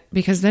driving it,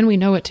 because then we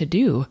know what to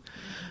do.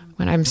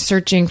 When I'm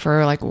searching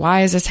for like,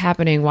 why is this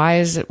happening? Why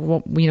is it,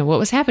 what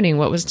was happening?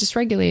 What was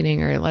dysregulating?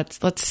 Or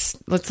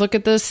let's look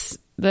at the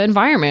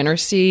environment, or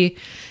see,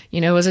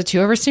 was it too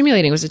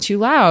overstimulating? Was it too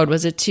loud?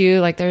 Was it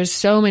too, there's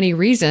so many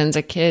reasons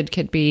a kid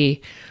could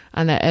be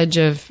on the edge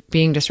of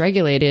being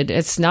dysregulated.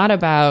 It's not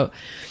about,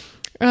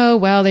 oh,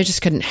 well, they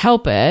just couldn't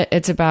help it.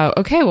 It's about,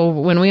 okay, well,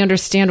 when we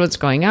understand what's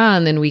going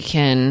on, then we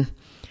can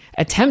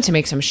attempt to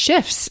make some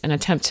shifts and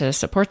attempt to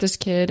support this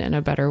kid in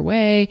a better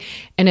way.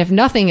 And if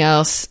nothing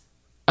else,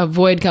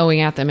 avoid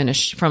going at them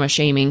from a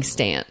shaming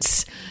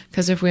stance.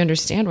 Because if we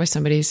understand why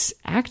somebody's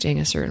acting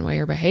a certain way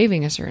or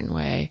behaving a certain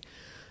way,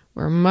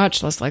 we're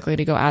much less likely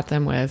to go at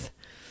them with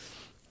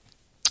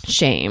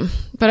shame.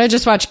 But I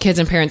just watch kids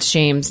and parents'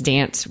 shames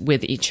dance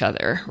with each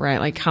other, right?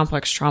 Like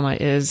complex trauma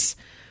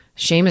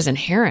shame is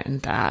inherent in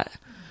that.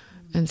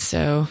 And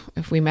so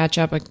if we match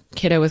up a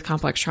kiddo with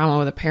complex trauma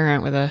with a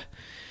parent with a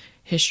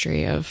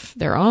history of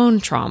their own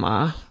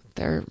trauma,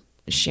 their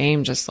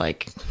shame just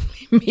like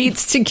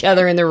meets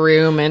together in the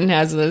room and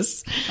has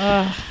this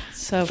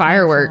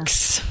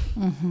fireworks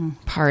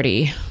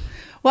party.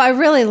 Well, I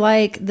really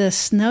like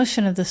this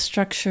notion of the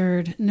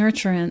structured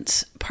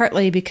nurturance,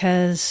 partly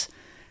because,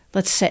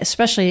 let's say,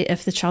 especially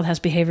if the child has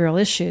behavioral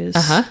issues,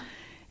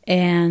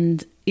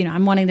 and,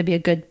 I'm wanting to be a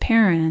good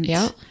parent,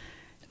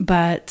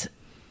 but,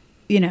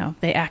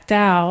 they act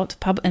out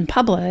in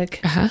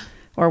public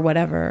or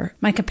whatever.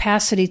 My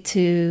capacity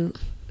to,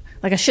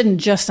 I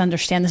shouldn't just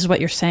understand this is what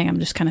you're saying. I'm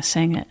just kind of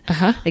saying it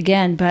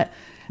again, but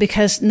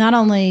because not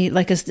only,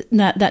 is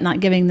not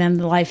giving them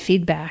the live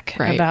feedback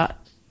about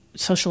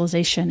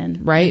socialization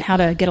and how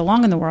to get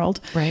along in the world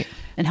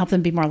and help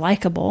them be more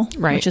likable,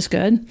 which is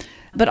good.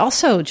 But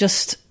also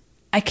just,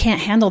 I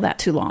can't handle that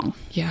too long.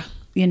 Yeah.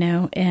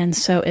 And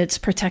so it's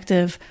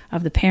protective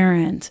of the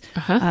parent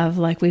of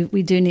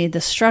we do need the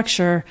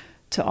structure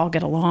to all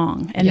get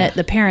along and that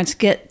the parents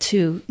get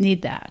to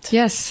need that.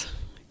 Yes.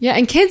 Yeah.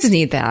 And kids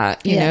need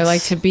that, you know,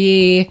 to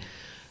be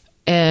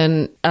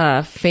in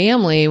a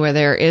family where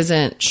there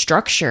isn't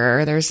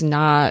structure, there's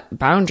not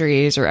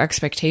boundaries or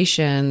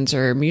expectations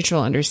or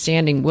mutual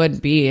understanding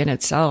would be in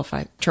itself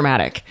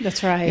traumatic.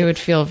 That's right. It would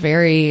feel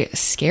very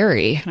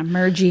scary. Kind of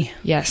mergy.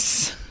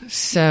 Yes.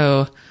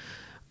 So,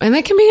 and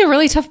that can be a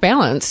really tough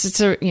balance.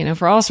 It's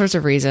for all sorts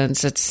of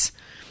reasons, it's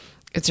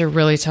a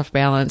really tough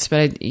balance.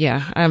 But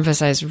I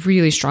emphasize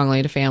really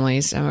strongly to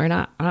families, and I'm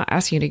not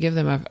asking you to give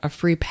them a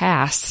free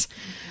pass.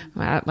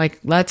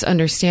 Let's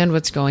understand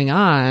what's going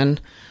on.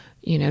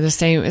 It's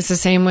the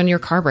same when your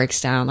car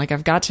breaks down.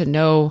 I've got to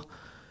know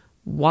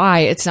why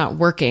it's not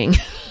working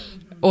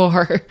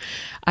or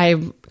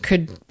I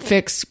could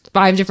fix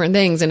 5 different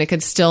things and it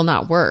could still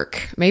not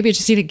work. Maybe it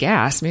just needed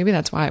gas. Maybe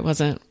that's why it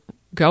wasn't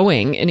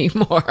going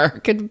anymore.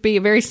 It could be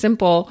a very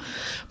simple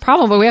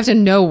problem, but we have to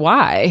know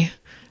why.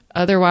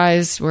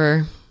 Otherwise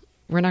we're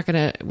not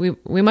going to,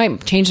 we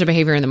might change the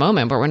behavior in the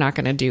moment, but we're not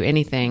going to do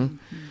anything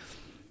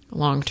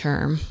long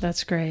term.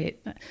 That's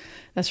great.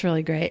 That's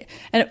really great.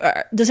 And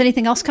does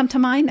anything else come to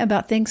mind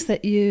about things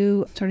that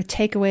you sort of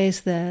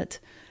takeaways that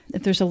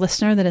if there's a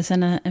listener that is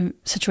in a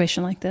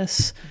situation like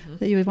this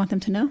that you would want them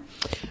to know?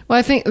 Well,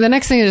 I think the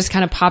next thing that just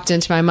kind of popped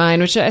into my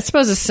mind, which I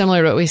suppose is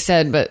similar to what we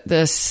said, but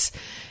this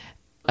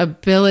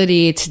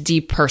ability to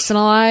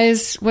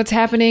depersonalize what's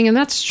happening. And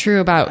that's true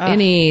about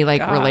any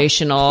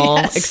relational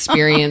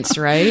experience,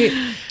 right?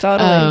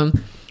 Totally.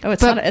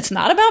 It's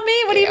not about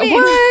me? What do you mean?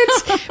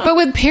 What? But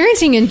with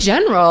parenting in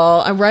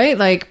general, right?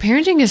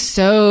 Parenting is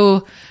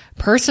so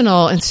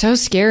personal and so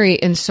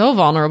scary and so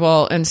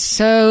vulnerable and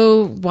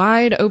so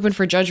wide open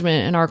for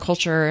judgment in our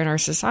culture and our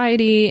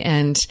society.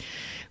 And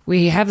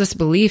we have this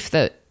belief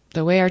that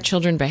the way our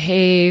children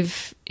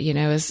behave,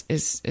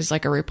 is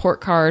like a report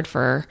card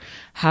for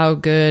how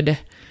good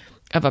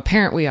of a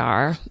parent we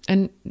are.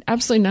 And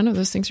absolutely none of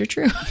those things are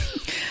true.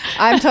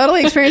 I'm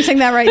totally experiencing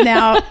that right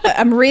now.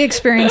 I'm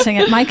re-experiencing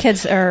it. My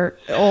kids are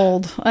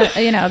old.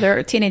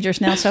 They're teenagers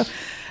now. So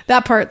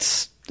that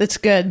part's It's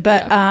good.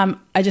 But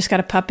I just got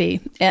a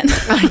puppy. And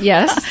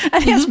yes.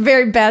 and he has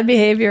very bad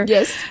behavior.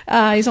 Yes.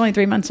 He's only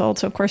 3 months old,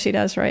 so of course he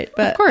does, right?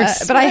 But, of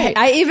course. But right.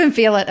 I even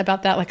feel it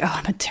about that, like, oh,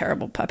 I'm a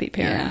terrible puppy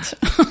parent.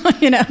 Yeah.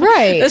 You know?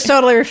 Right. This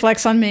totally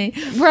reflects on me.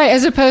 Right.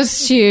 As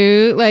opposed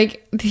to,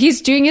 like,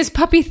 he's doing his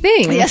puppy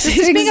thing. Yes, this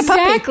he's is being a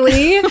puppy.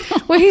 exactly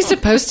what he's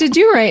supposed to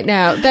do right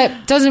now.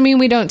 That doesn't mean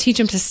we don't teach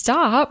him to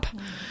stop.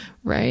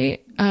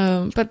 Right.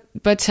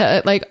 But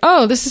to, like,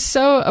 oh, this is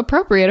so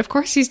appropriate. Of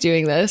course he's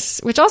doing this,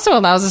 which also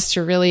allows us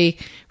to really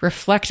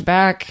reflect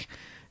back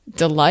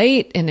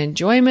delight and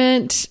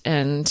enjoyment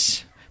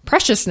and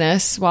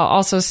preciousness while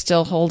also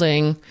still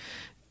holding,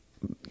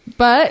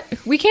 but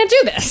we can't do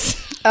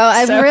this. Oh,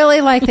 I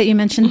really like that you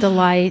mentioned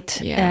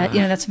delight. Yeah.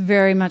 That's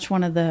very much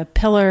one of the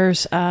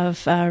pillars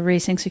of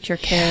raising secure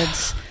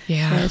kids.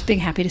 Yeah. Is being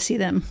happy to see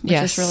them, which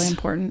is really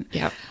important.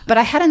 Yep. But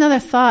I had another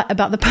thought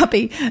about the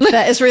puppy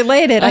that is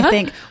related, I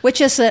think, which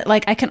is that,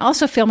 like, I can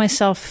also feel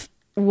myself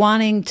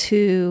wanting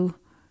to,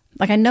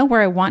 like, I know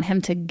where I want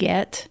him to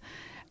get.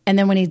 And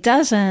then when he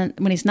doesn't,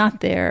 when he's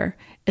not there,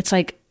 it's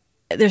like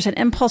there's an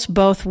impulse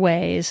both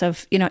ways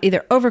of,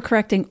 either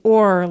overcorrecting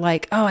or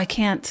like, oh, I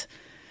can't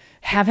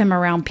have him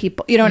around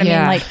people. You know what I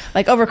mean?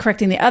 Like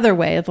overcorrecting the other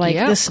way of like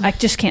this. I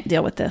just can't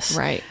deal with this.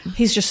 Right.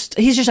 He's just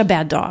a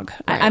bad dog.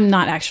 Right. I'm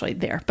not actually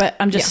there, but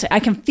I'm just saying, I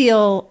can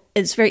feel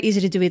it's very easy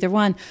to do either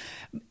one.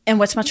 And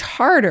what's much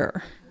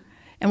harder,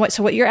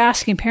 so what you're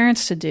asking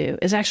parents to do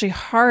is actually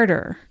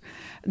harder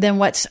than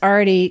what's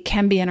already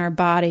can be in our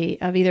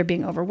body of either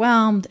being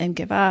overwhelmed and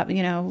give up.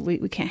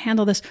 We can't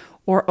handle this,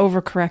 or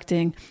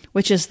overcorrecting,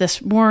 which is this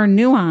more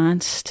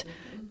nuanced,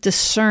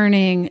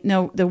 discerning,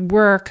 the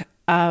work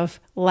of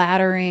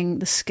laddering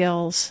the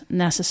skills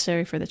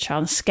necessary for the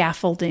child and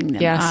scaffolding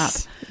them up.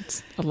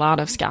 It's a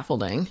lot of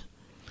scaffolding.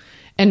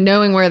 And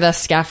knowing where the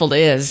scaffold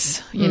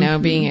is,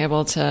 being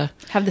able to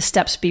have the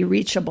steps be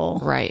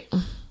reachable. Right.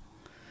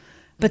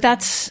 But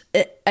that's,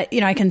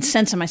 I can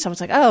sense in myself,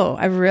 it's like, oh,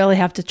 I really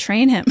have to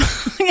train him.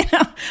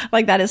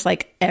 Like that is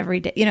like every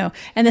day,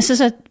 and this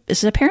is a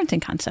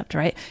parenting concept,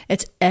 right?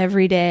 It's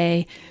every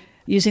day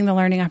using the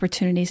learning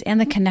opportunities and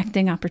the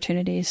connecting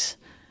opportunities.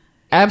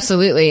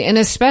 Absolutely. And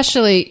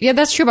especially,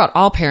 that's true about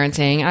all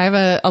parenting. I have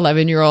a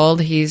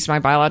 11-year-old. He's my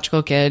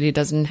biological kid. He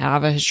doesn't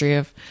have a history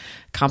of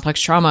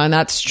complex trauma. And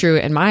that's true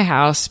in my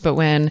house. But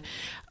when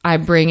I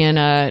bring in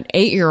an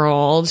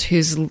 8-year-old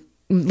who's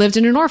lived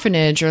in an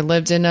orphanage or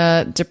lived in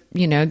a,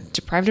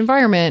 deprived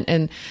environment,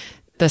 and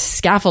the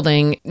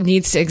scaffolding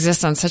needs to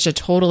exist on such a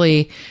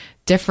totally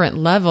different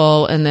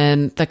level. And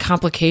then the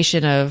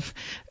complication of,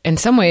 in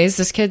some ways,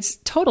 this kid's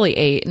totally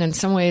 8. And in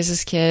some ways,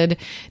 this kid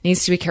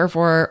needs to be cared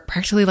for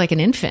practically like an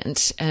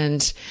infant.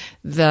 And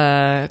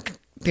the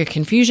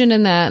confusion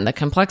in that and the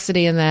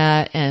complexity in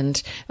that.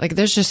 And like,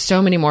 there's just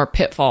so many more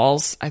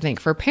pitfalls, I think,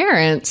 for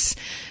parents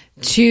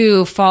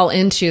to fall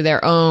into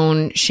their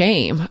own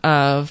shame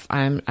of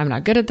I'm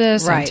not good at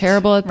this. Right. I'm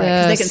terrible at this.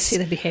 Because they can see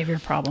the behavior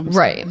problems.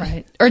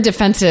 Right. Or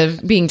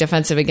being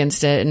defensive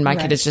against it. And my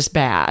kid is just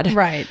bad.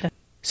 Right.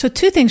 So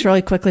 2 things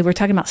really quickly. We're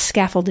talking about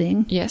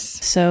scaffolding. Yes.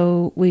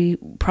 So we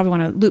probably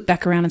want to loop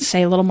back around and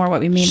say a little more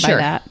what we mean by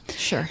that.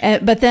 Sure.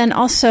 But then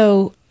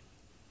also,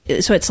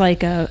 so it's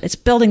like it's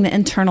building the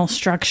internal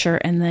structure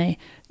and the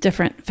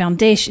different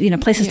foundation,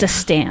 places to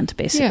stand,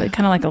 basically,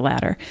 kind of like a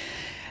ladder.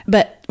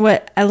 But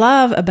what I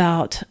love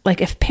about,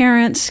 like, if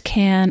parents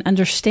can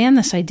understand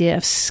this idea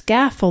of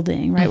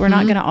scaffolding, right? Mm-hmm. We're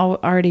not going to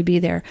already be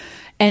there,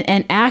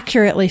 and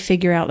accurately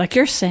figure out, like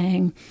you're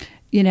saying,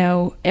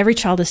 every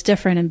child is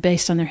different, and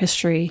based on their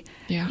history,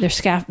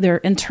 their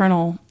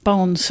internal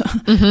bones,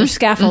 mm-hmm. their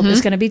scaffold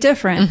is going to be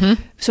different.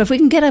 Mm-hmm. So if we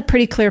can get a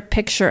pretty clear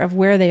picture of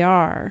where they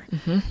are,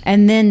 mm-hmm.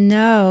 and then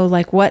know,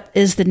 like, what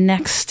is the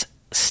next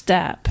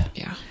step,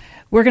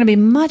 we're going to be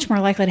much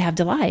more likely to have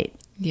delight.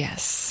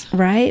 Yes.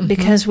 Right? Mm-hmm.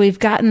 Because we've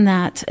gotten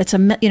that. It's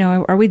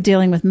are we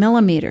dealing with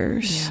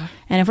millimeters? Yeah.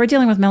 And if we're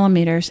dealing with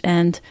millimeters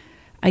and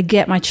I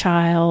get my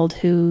child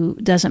who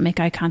doesn't make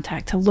eye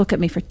contact to look at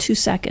me for 2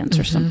 seconds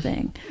or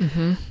something,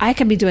 I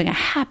can be doing a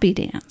happy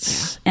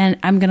dance and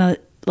I'm going to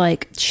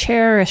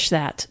cherish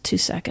that 2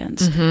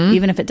 seconds,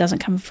 even if it doesn't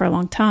come for a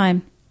long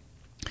time,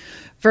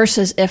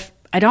 versus if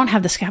I don't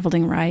have the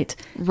scaffolding right.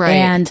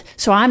 And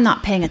so I'm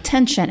not paying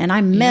attention and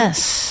I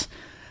miss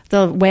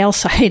the whale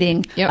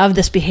sighting of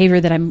this behavior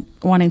that I'm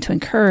wanting to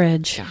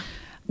encourage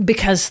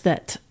because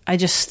that I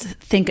just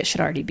think it should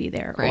already be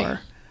there, or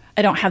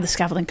I don't have the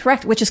scaffolding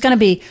correct, which is going to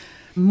be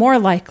more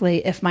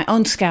likely if my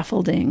own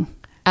scaffolding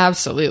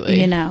absolutely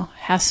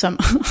has some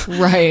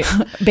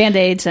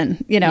Band-Aids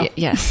and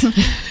yes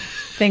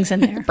things in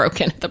there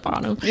broken at the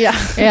bottom.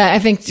 I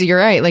think you're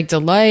right. Like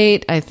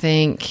delight, I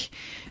think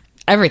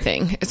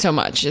everything so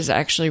much is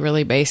actually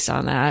really based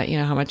on that.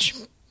 How much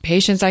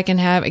patience I can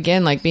have,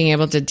 again, like being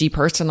able to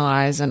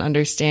depersonalize and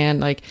understand,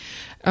 like,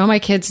 oh, my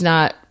kid's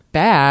not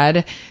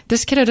bad.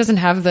 This kiddo doesn't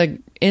have the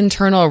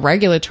internal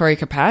regulatory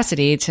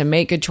capacity to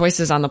make good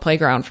choices on the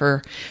playground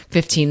for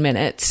 15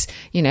 minutes.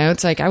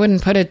 It's like I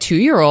wouldn't put a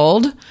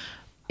 2-year-old,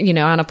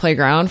 on a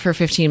playground for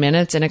 15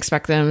 minutes and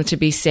expect them to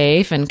be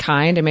safe and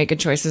kind and make good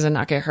choices and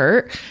not get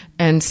hurt.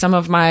 And some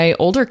of my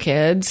older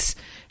kids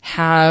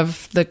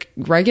have the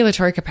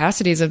regulatory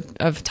capacities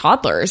of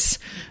toddlers.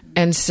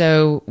 And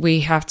so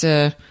we have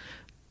to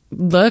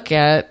look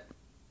at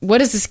what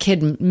is this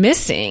kid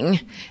missing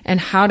and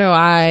how do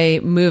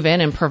I move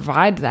in and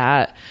provide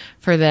that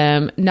for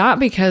them, not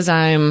because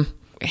I'm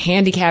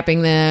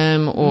handicapping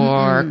them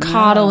or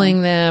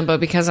coddling them, but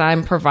because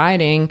I'm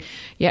providing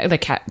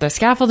the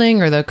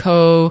scaffolding or the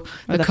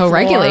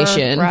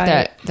co-regulation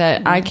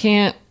that I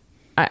can't.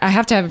 I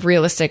have to have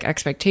realistic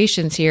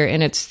expectations here,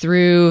 and it's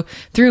through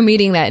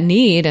meeting that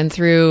need and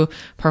through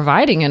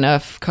providing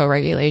enough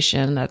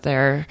co-regulation that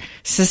their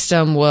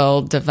system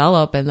will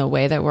develop in the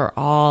way that we're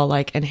all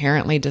like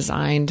inherently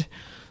designed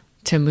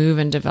to move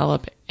and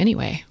develop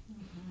anyway.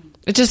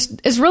 It's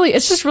just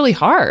really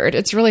hard.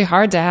 It's really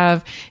hard to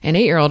have an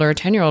 8-year-old or a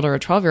 10-year-old or a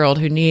 12-year-old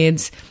who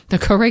needs the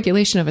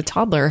co-regulation of a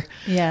toddler.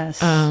 Yes.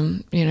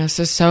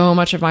 So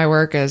much of my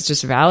work is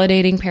just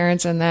validating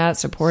parents in that,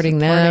 supporting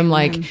them.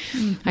 Like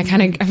I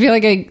feel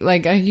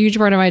like a huge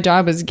part of my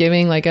job is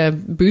giving like a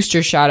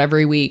booster shot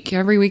every week.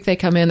 Every week they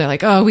come in, they're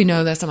like, oh, we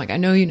know this. I'm like, I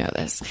know you know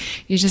this.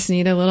 You just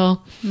need a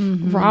little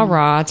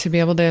rah-rah to be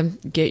able to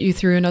get you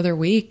through another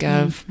week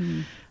of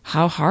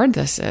how hard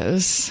this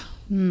is.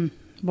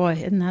 Boy,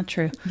 isn't that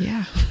true?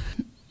 Yeah.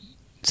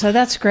 So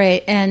that's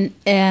great. And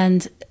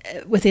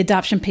with the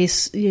adoption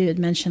piece, you had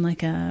mentioned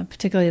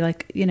particularly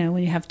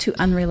when you have 2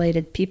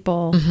 unrelated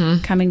people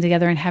coming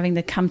together and having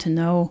to come to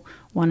know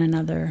one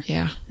another.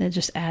 Yeah. It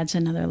just adds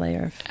another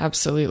layer.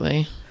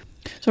 Absolutely.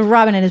 So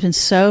Robyn, it has been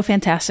so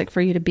fantastic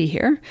for you to be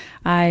here.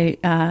 I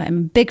am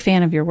a big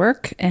fan of your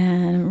work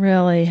and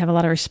really have a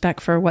lot of respect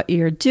for what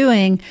you're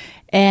doing.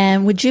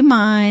 And would you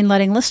mind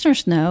letting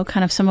listeners know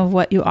kind of some of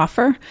what you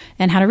offer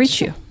and how to reach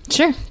you?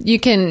 Sure. You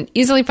can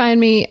easily find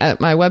me at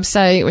my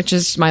website, which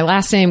is my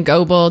last name,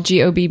 Gobbel,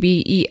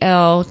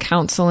 Gobbel,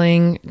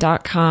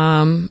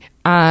 counseling.com.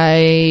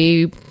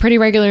 I pretty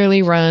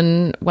regularly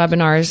run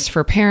webinars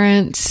for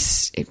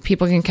parents.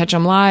 People can catch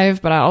them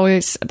live, but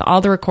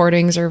all the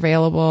recordings are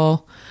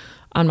available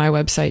on my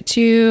website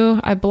too.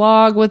 I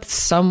blog with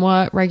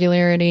somewhat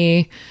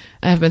regularity.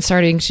 I have been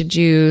starting to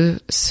do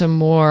some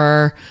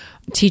more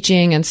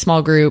teaching and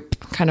small group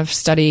kind of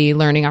study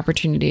learning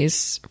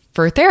opportunities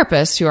for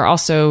therapists who are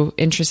also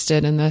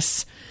interested in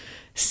this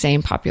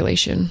same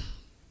population.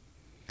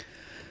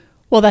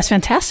 Well, that's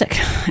fantastic.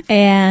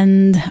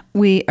 And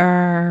we've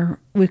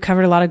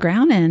covered a lot of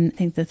ground, and I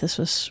think that this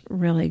was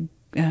really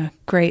a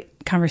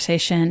great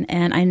conversation.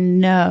 And I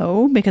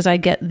know, because I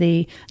get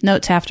the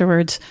notes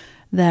afterwards,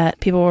 that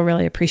people will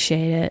really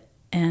appreciate it.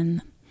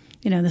 And,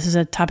 this is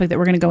a topic that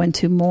we're going to go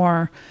into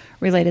more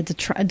related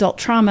to adult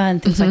trauma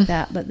and things like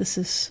that. But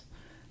it's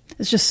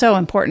just so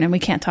important. And we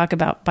can't talk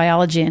about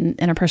biology and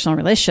interpersonal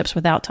relationships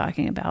without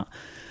talking about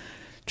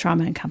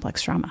trauma and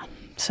complex trauma.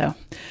 So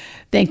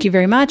thank you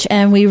very much.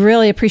 And we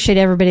really appreciate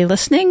everybody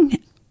listening.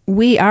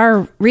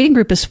 Our reading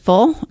group is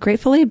full,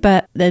 gratefully,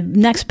 but the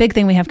next big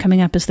thing we have coming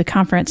up is the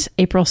conference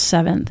April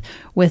 7th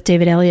with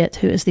David Elliott,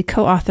 who is the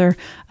co-author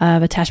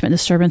of Attachment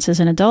Disturbances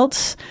in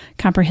Adults,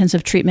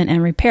 Comprehensive Treatment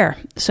and Repair.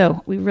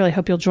 So we really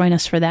hope you'll join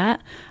us for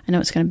that. I know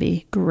it's going to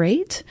be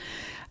great.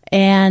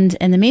 And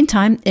in the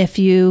meantime, if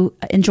you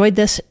enjoyed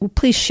this,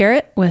 please share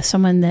it with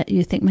someone that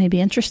you think may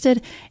be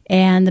interested.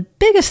 And the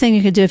biggest thing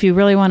you could do if you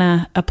really want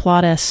to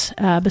applaud us,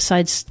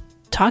 besides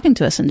talking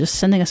to us and just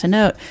sending us a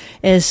note,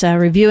 is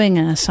reviewing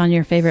us on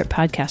your favorite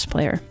podcast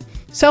player.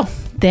 So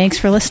thanks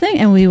for listening,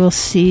 and we will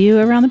see you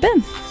around the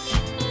bend.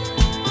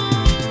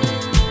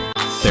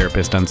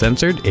 Therapist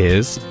Uncensored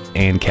is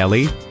Ann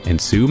Kelly and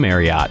Sue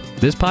Marriott.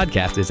 This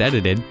podcast is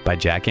edited by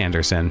Jack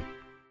Anderson.